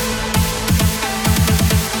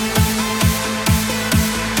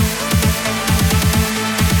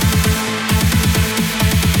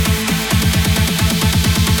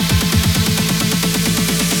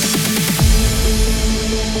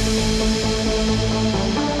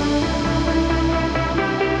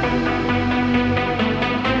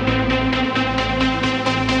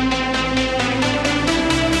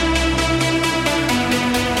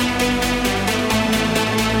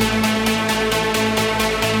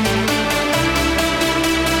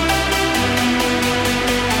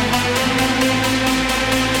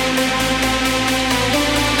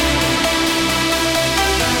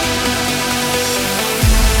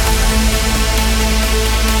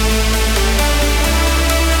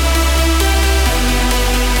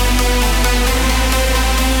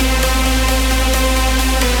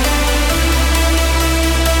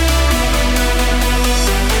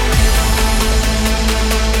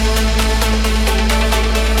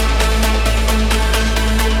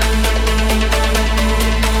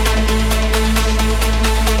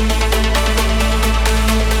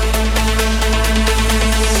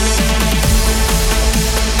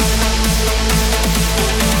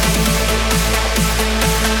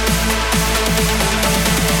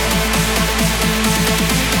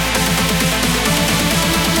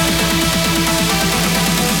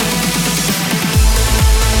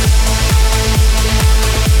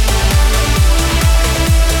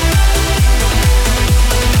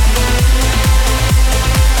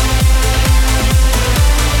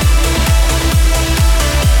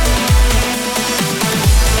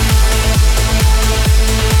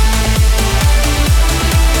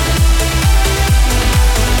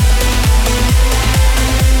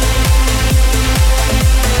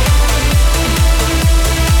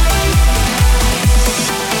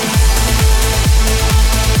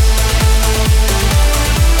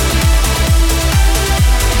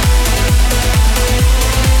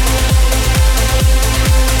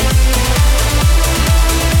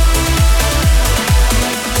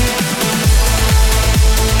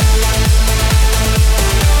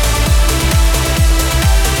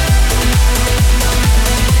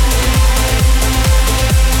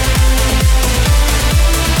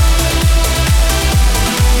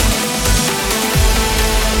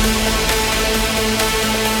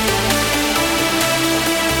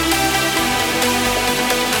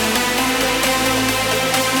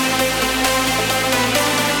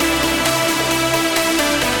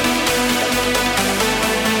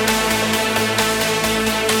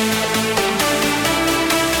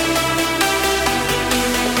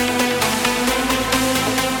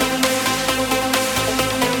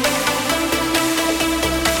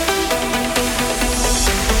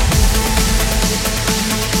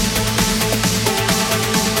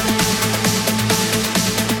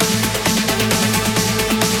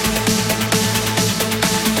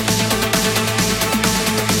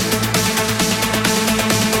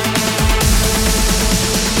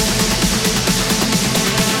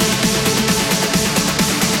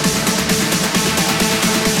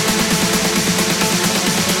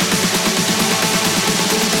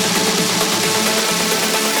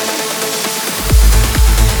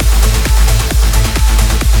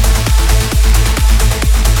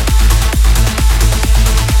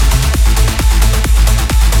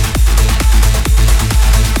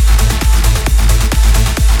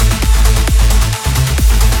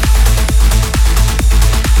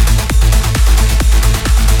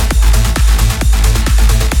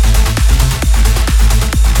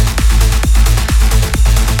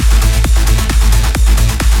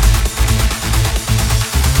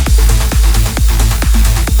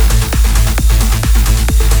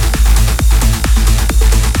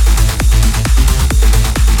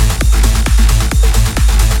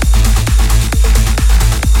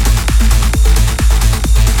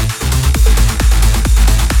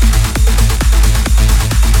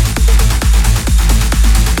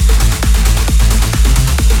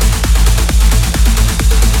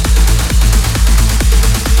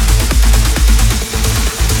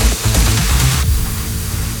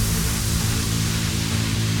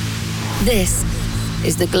 This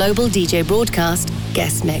is the Global DJ Broadcast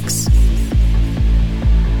Guest Mix.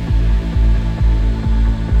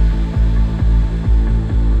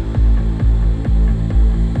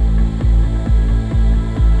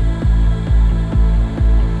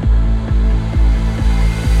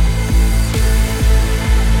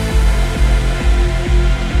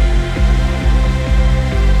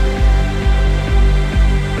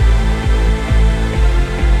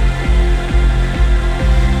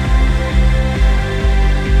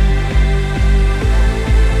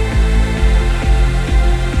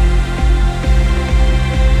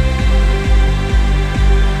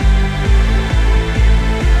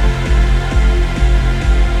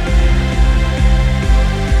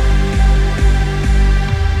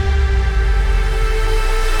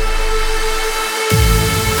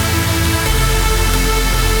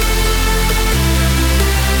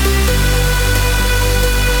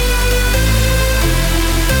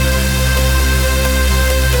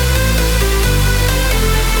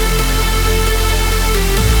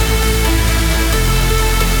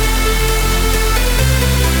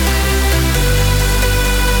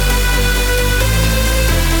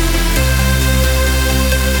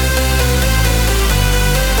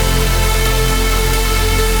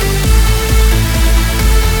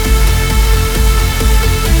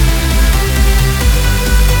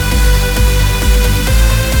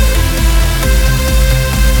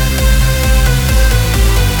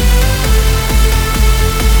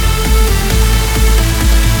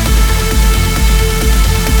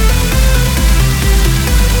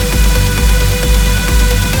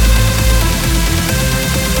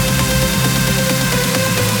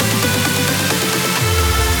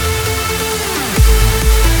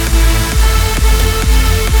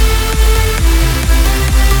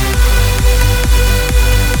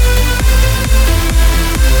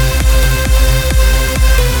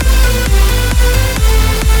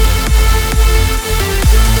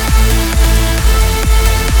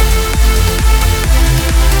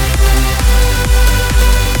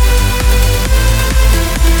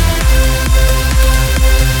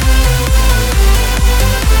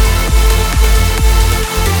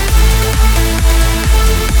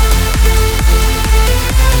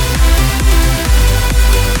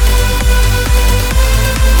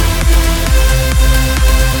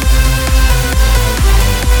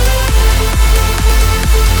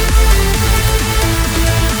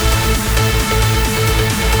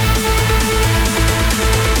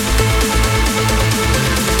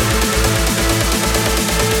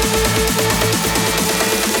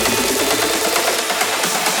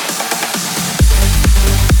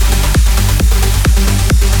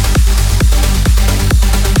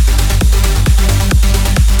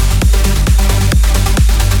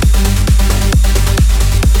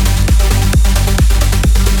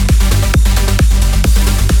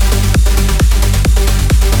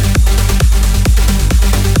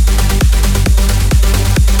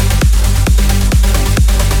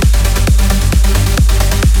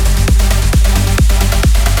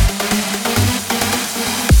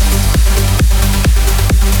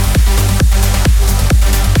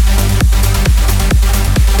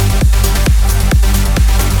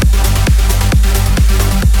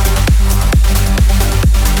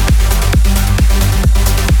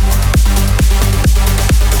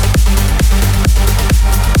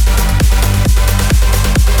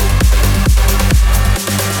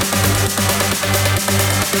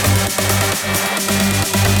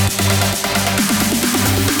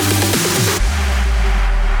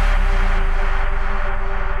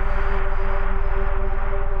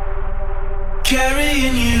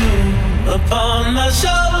 upon my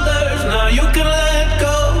shoulders. Now you can let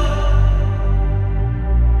go.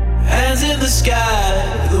 Hands in the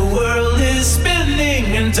sky, the world is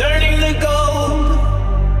spinning and turning to gold.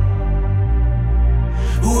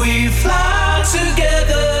 We fly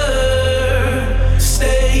together,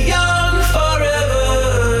 stay young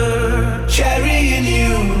forever, carrying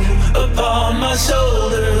you upon my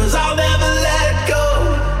shoulders. I'll never let go.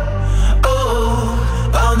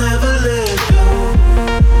 Oh, I'll never let go.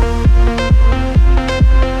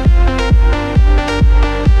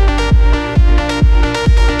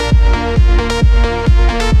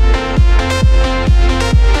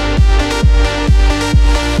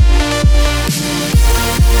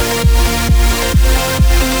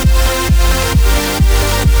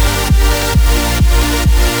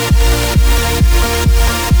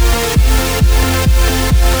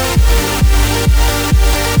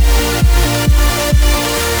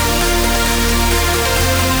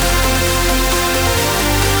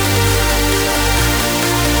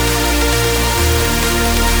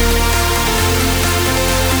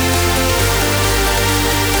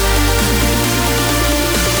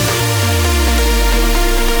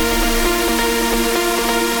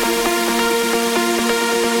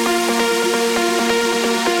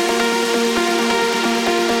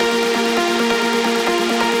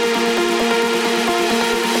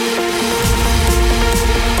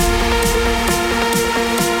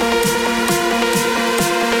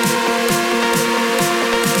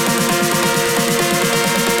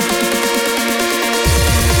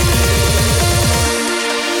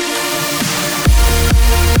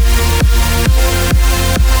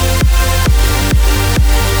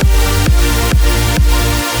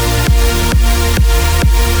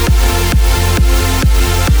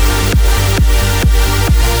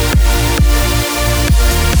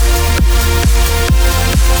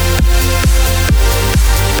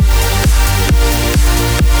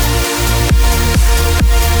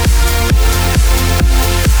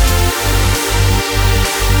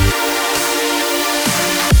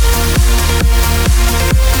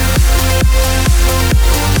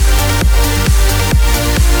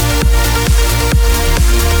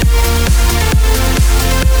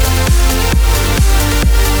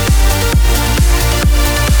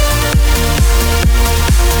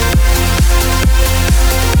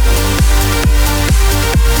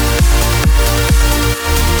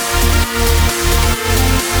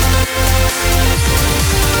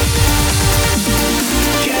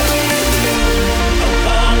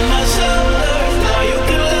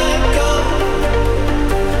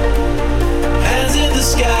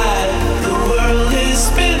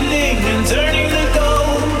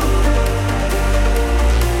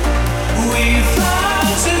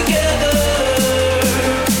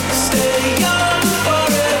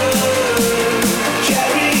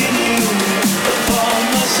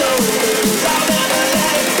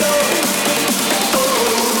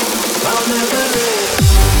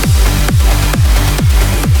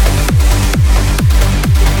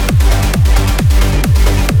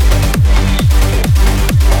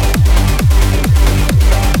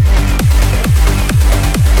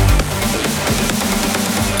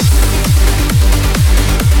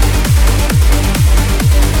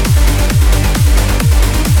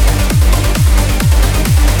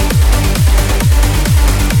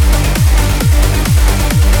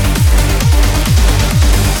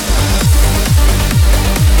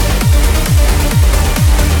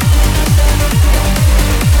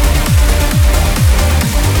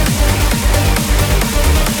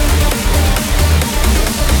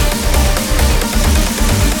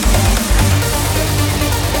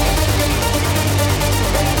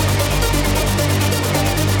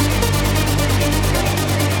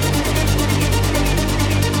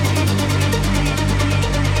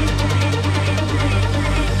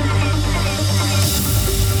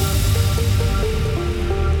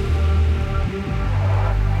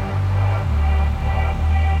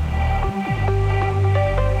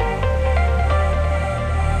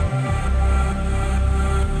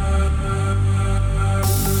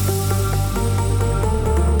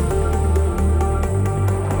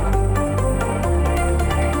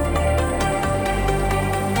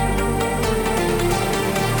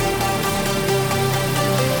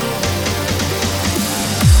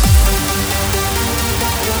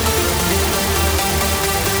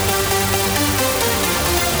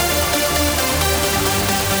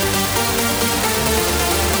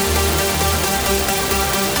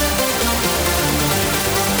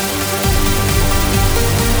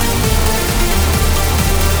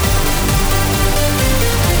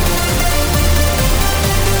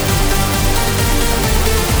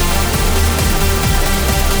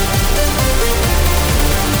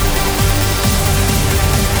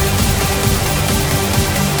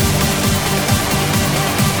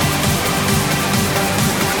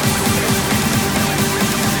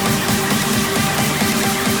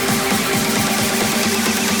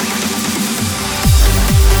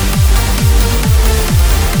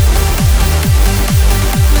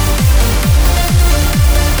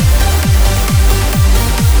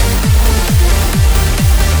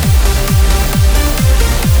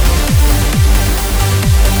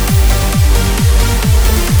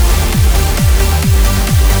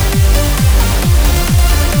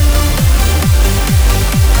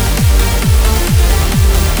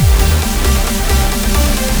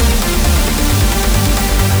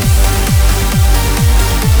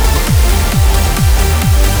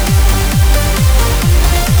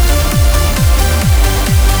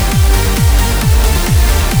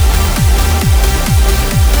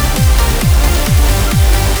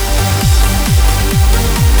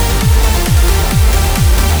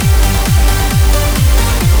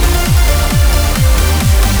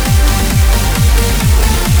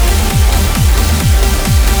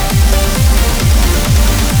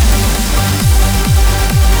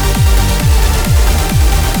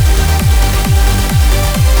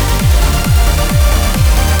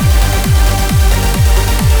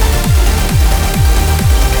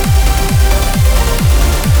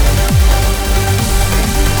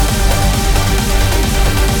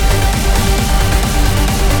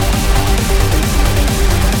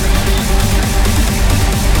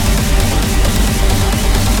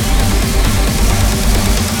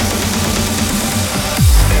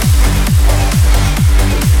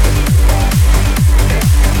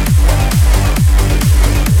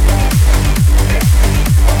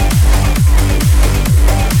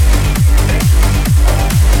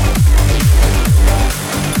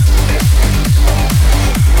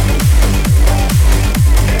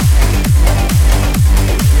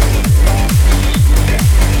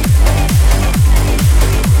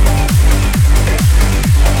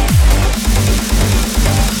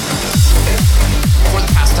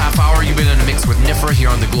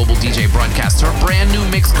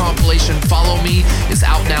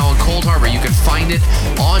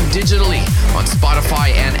 on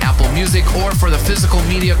Spotify and Apple Music, or for the physical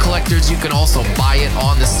media collectors, you can also buy it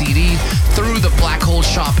on the CD through the Black Hole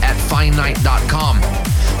Shop at finenight.com.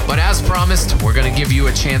 But as promised, we're going to give you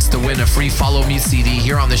a chance to win a free Follow Me CD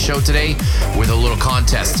here on the show today with a little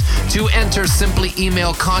contest. To enter, simply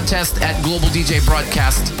email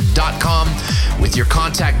contest@globaldjbroadcast.com with your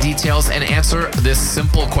contact details and answer this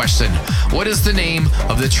simple question. What is the name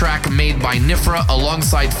of the track made by Nifra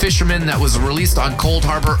alongside Fisherman that was released on Cold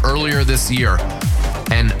Harbor earlier this year?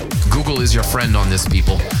 And Google is your friend on this,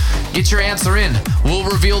 people. Get your answer in. We'll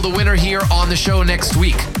reveal the winner here on the show next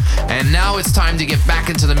week. And now it's time to get back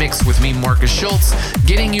into the mix with me, Markus Schulz,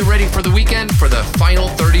 getting you ready for the weekend for the final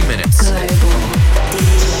 30 minutes. Global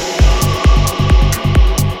DJ.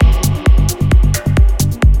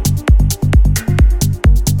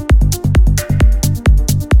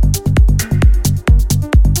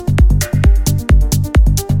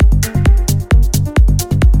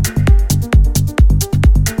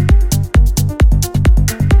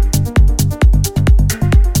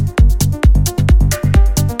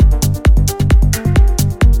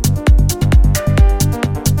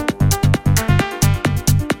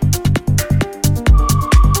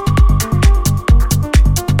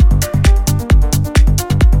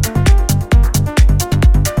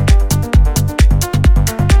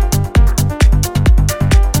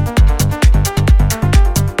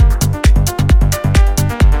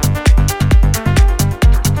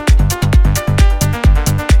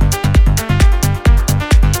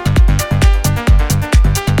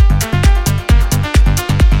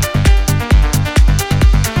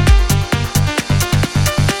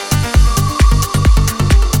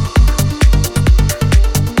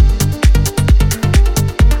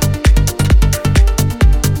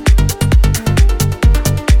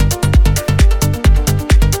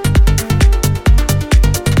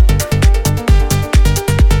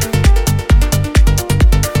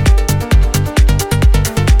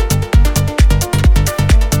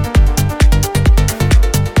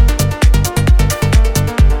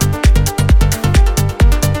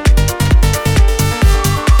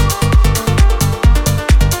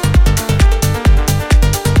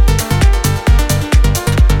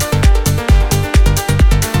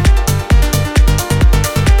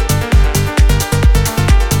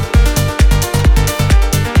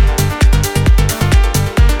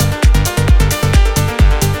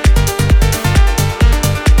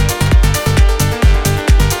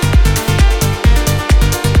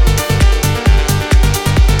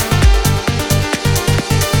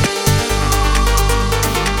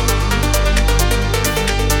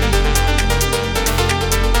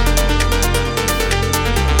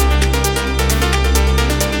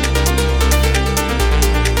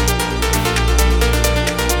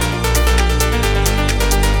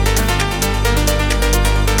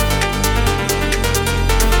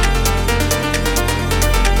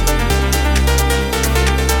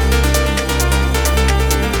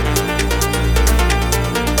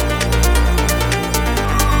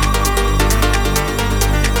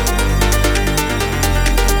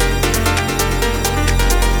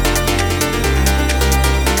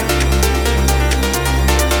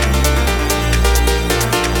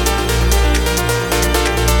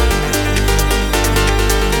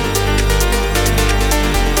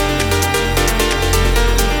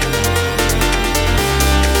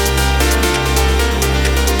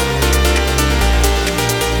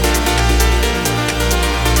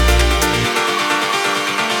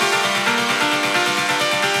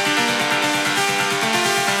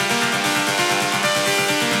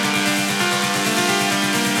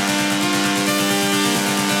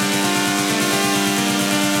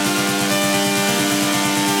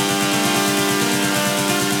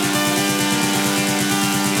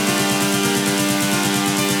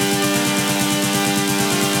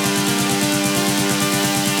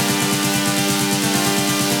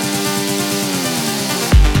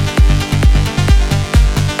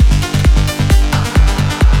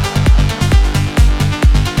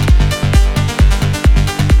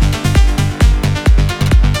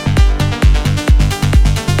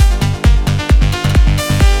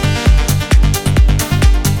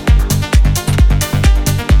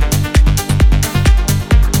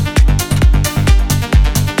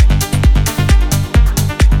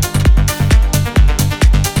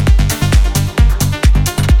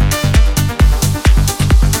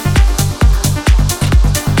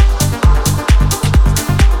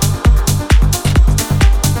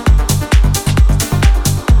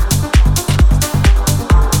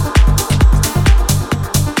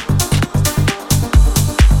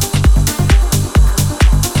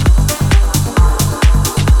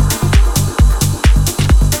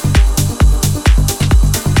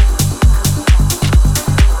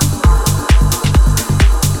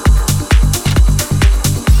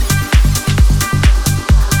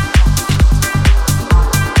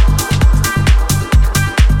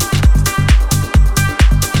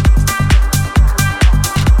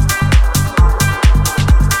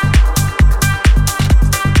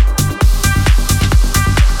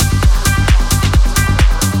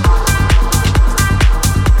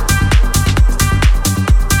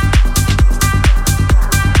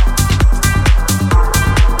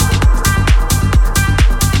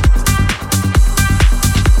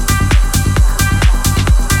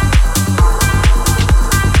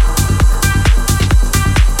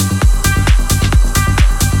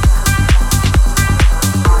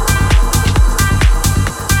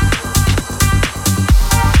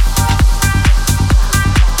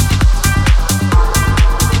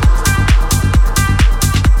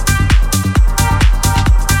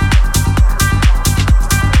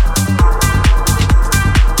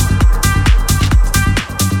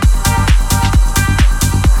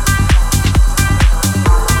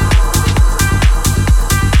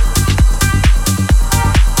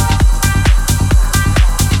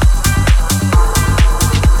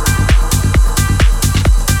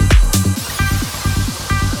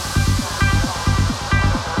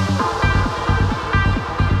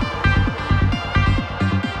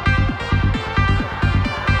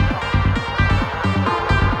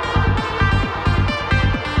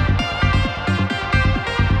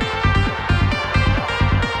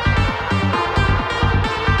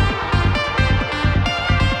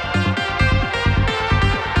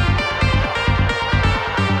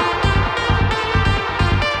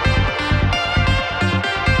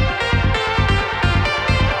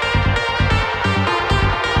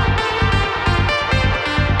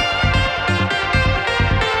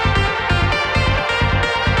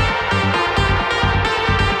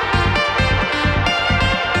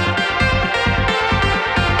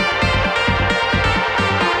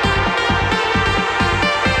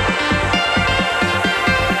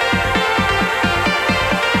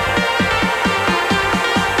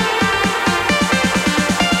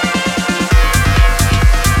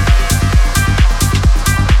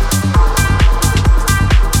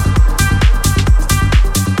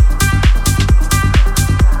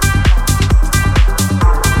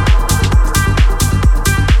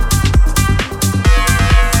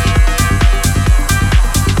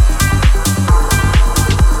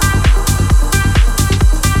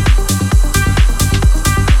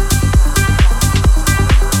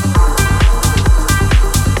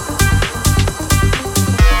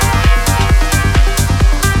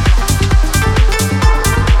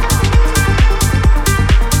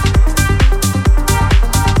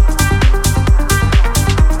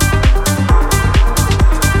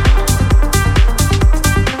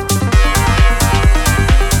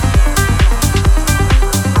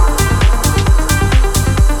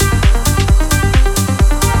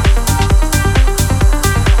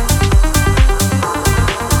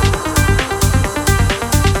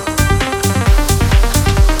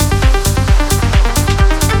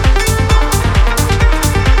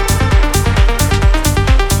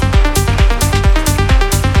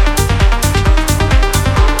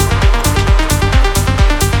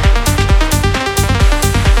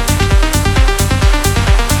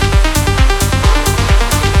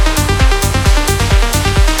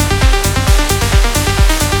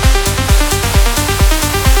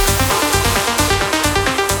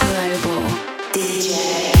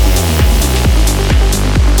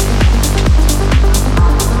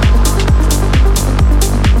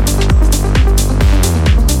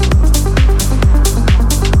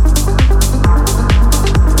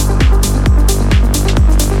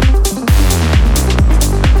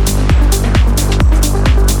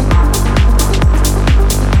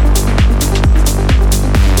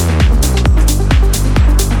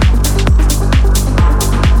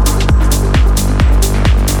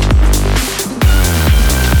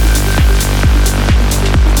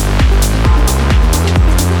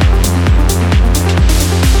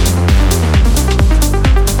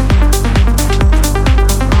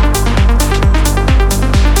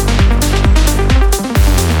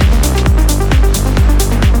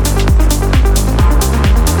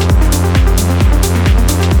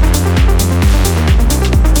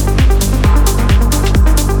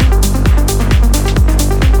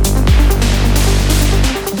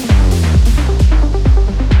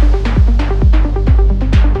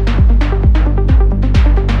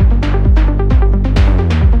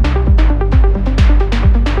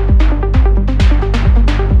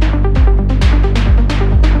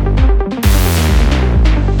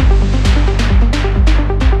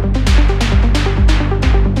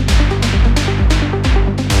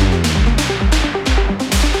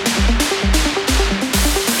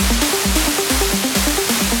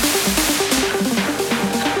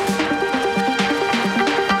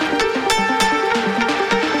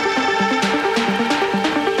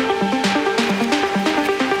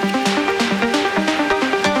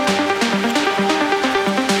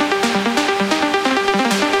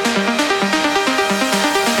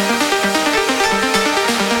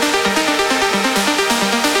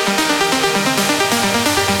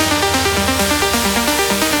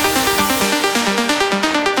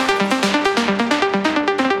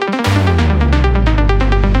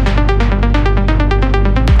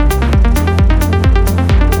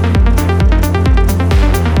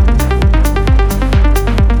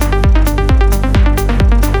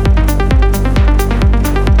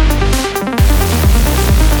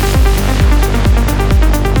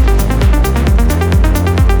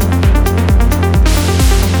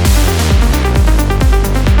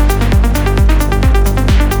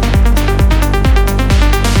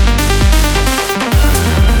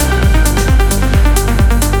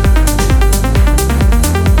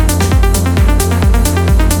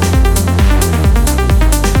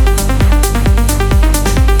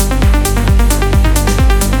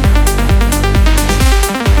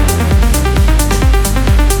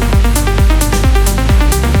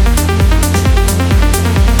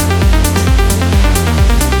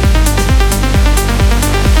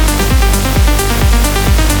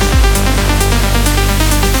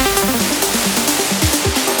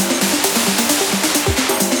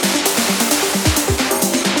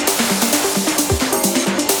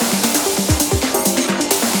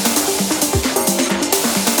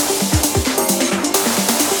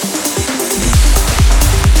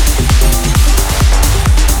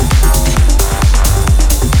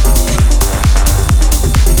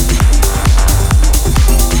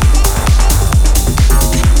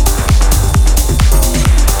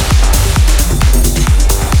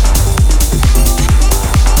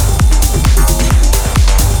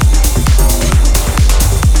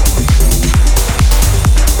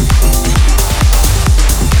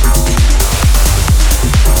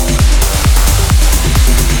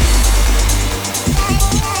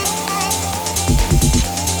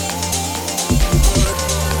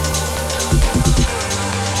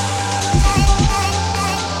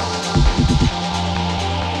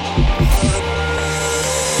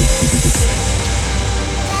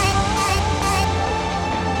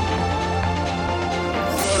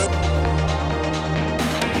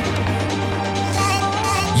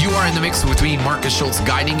 in the mix with me, Markus Schulz,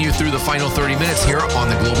 guiding you through the final 30 minutes here on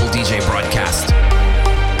the Global DJ broadcast.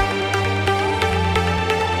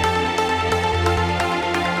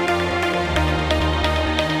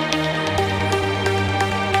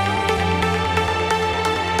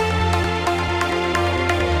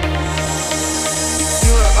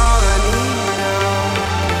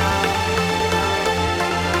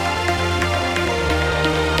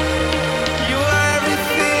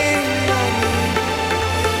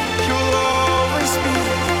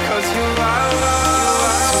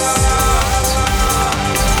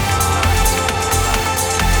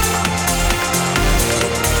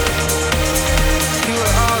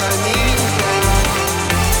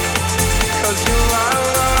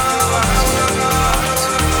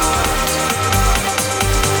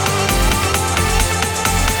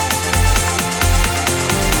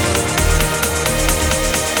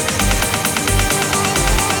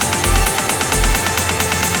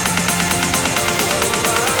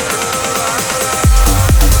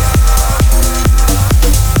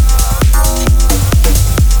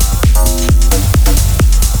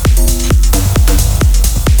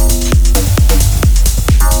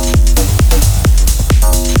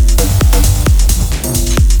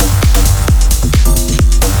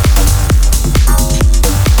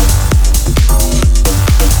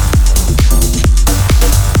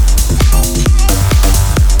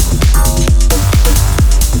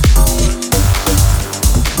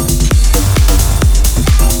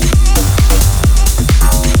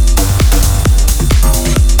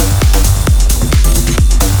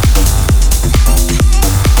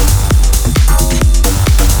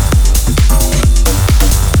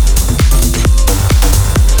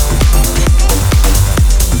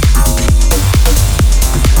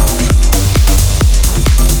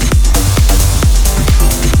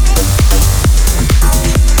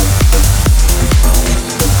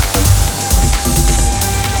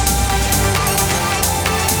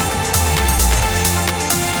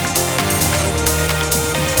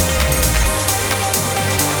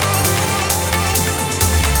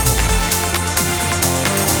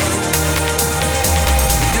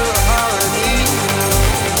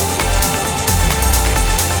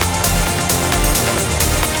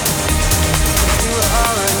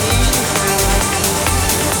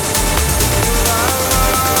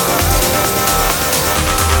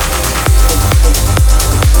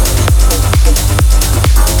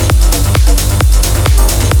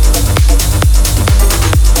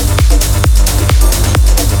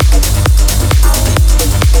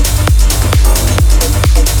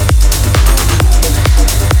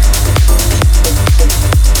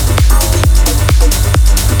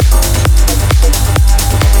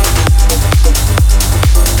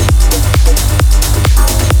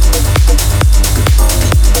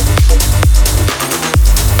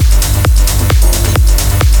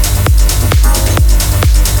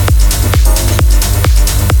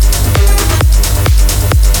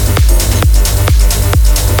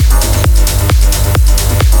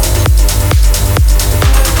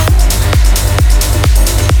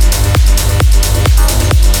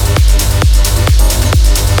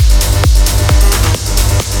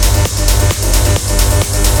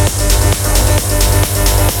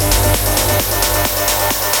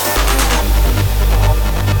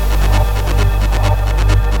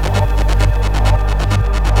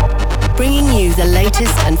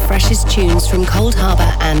 Tunes from Cold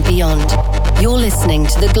Harbour and beyond. You're listening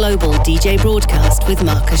to the Global DJ broadcast with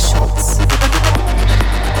Markus Schulz.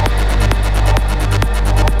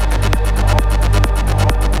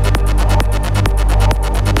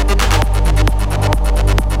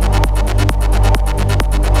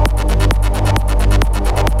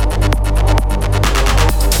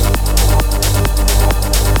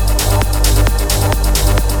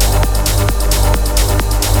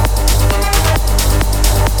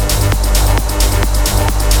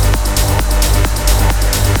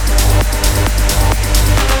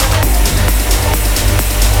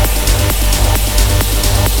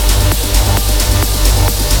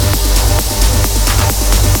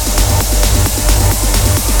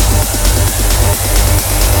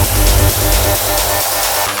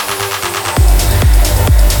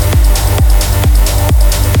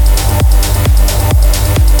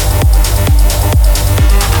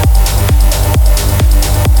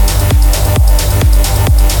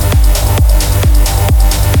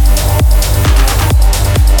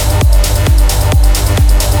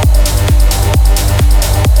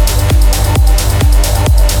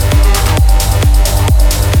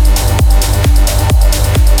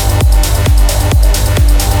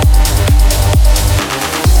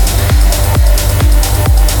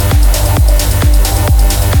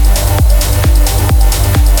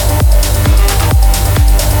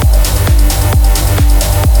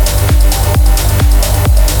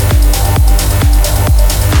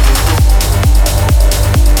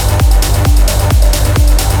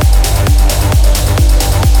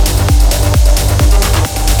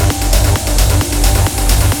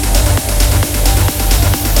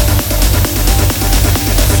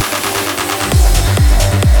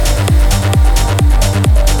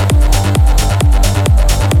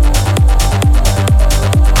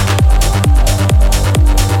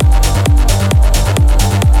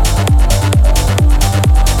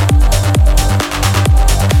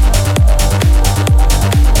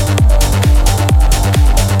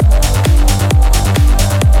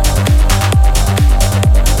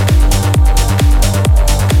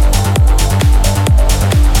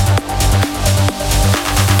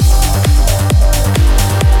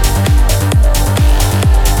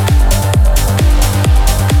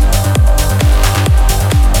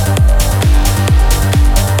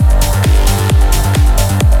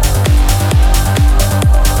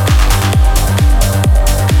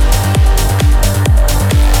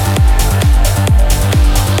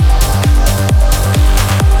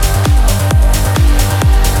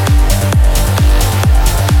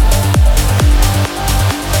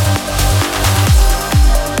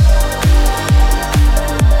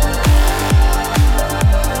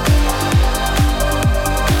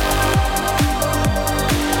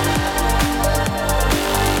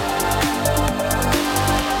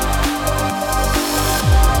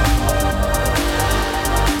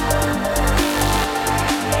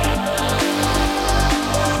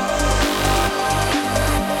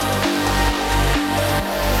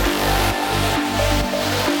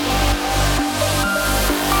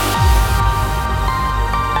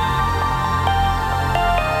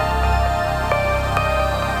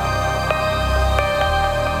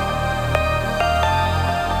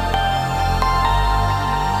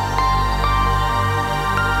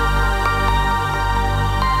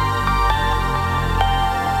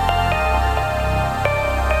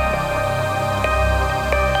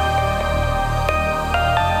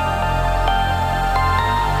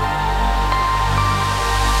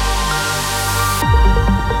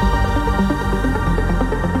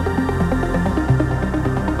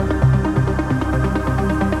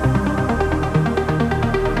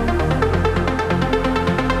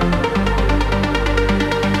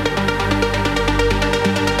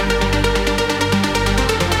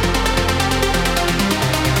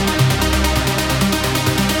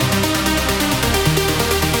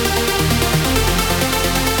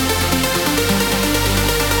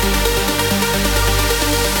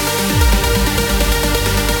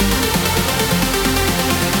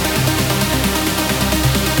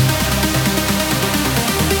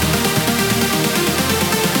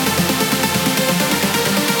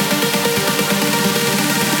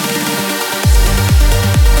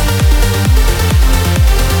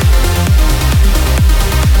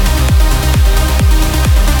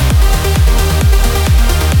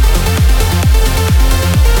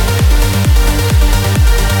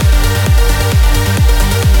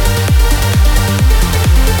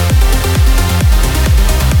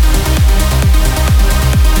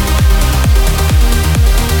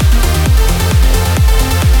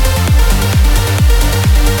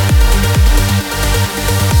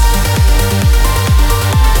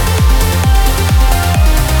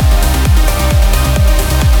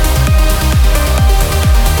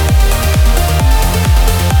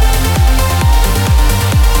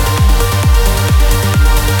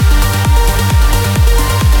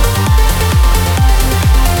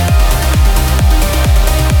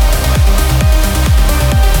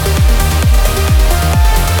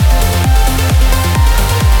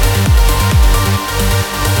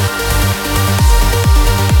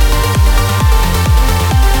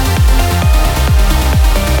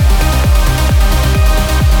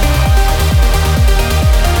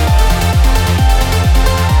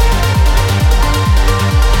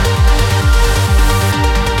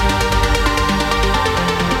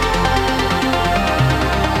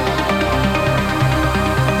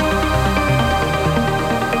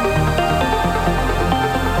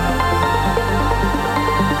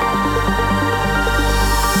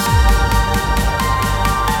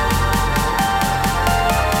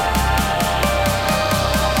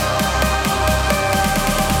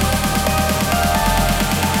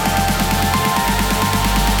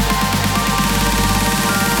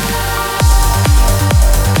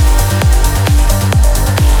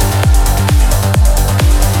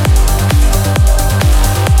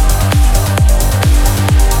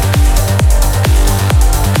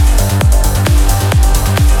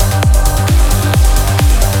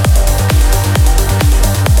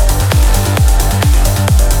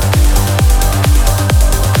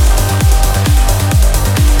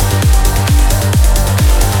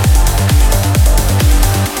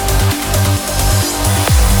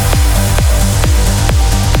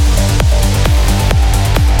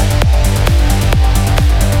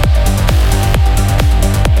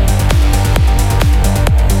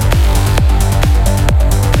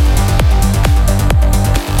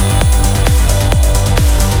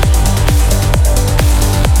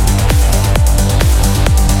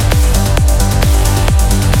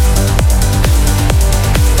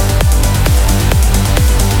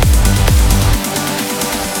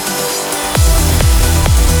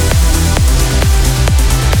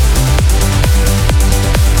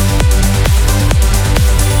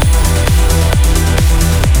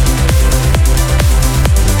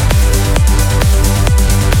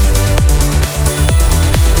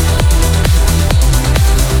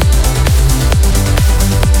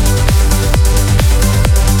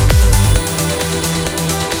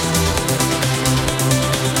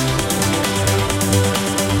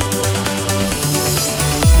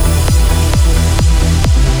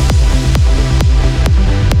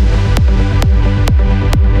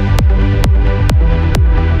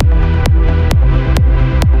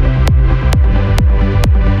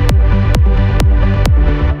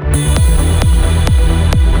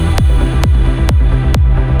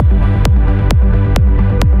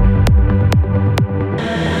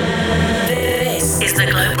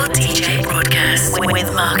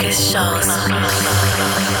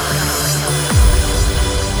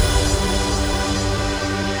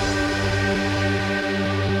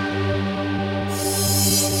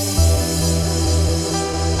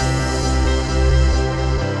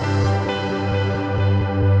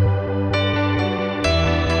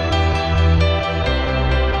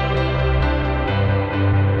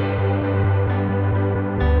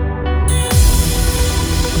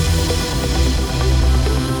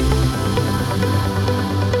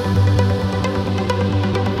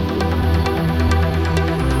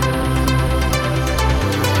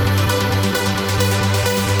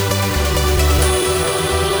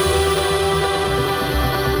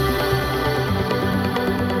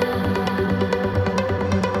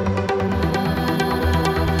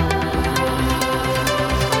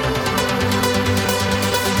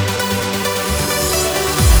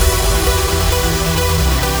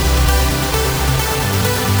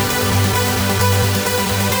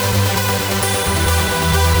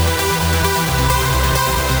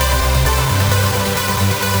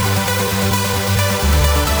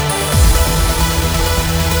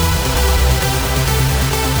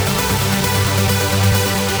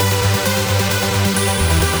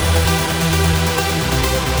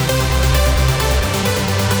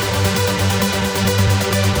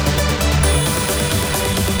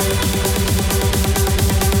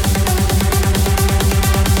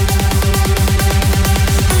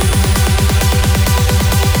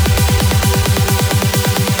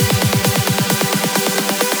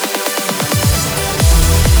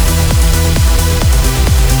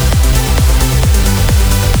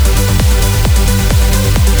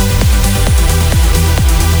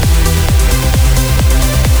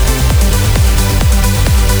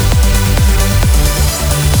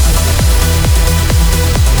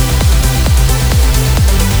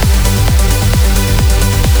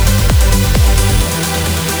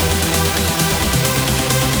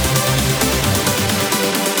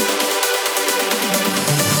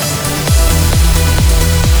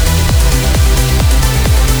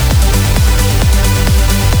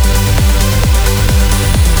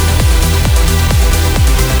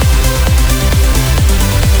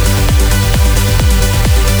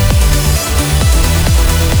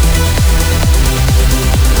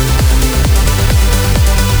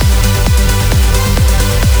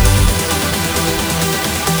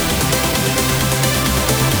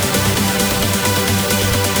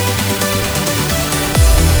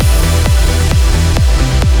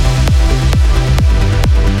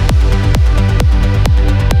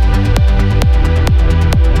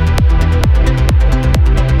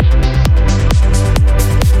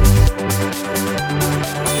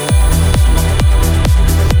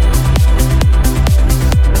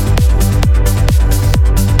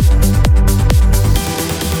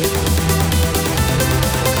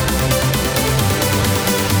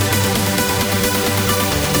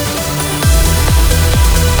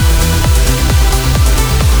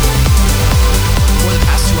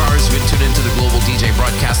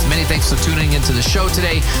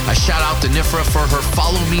 today, a shout out to Nifra for her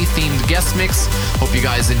Follow Me themed guest mix. Hope you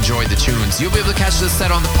guys enjoyed the tunes. You'll be able to catch this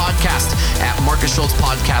set on the podcast at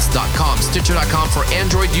MarkusSchultzPodcast.com, Stitcher.com for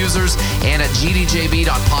Android users, and at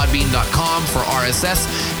gdjb.podbean.com for RSS.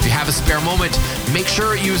 If you have a spare moment, make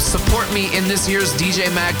sure you support me in this year's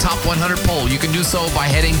DJ Mag Top 100 poll. You can do so by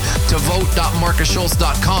heading to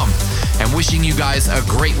vote.MarkusSchultz.com. And wishing you guys a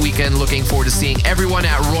great weekend. Looking forward to seeing everyone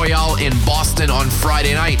at Royale in Boston on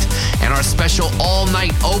Friday night. And our special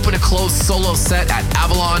all-night open to close solo set at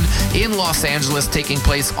Avalon in Los Angeles taking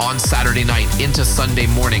place on Saturday night into Sunday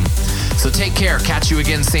morning. So take care. Catch you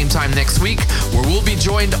again same time next week, where we'll be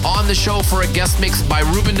joined on the show for a guest mix by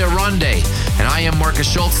Ruben de Ronde. And I am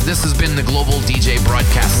Markus Schulz. This has been the Global DJ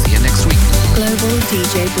Broadcast. See you next week. Global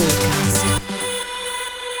DJ Broadcast.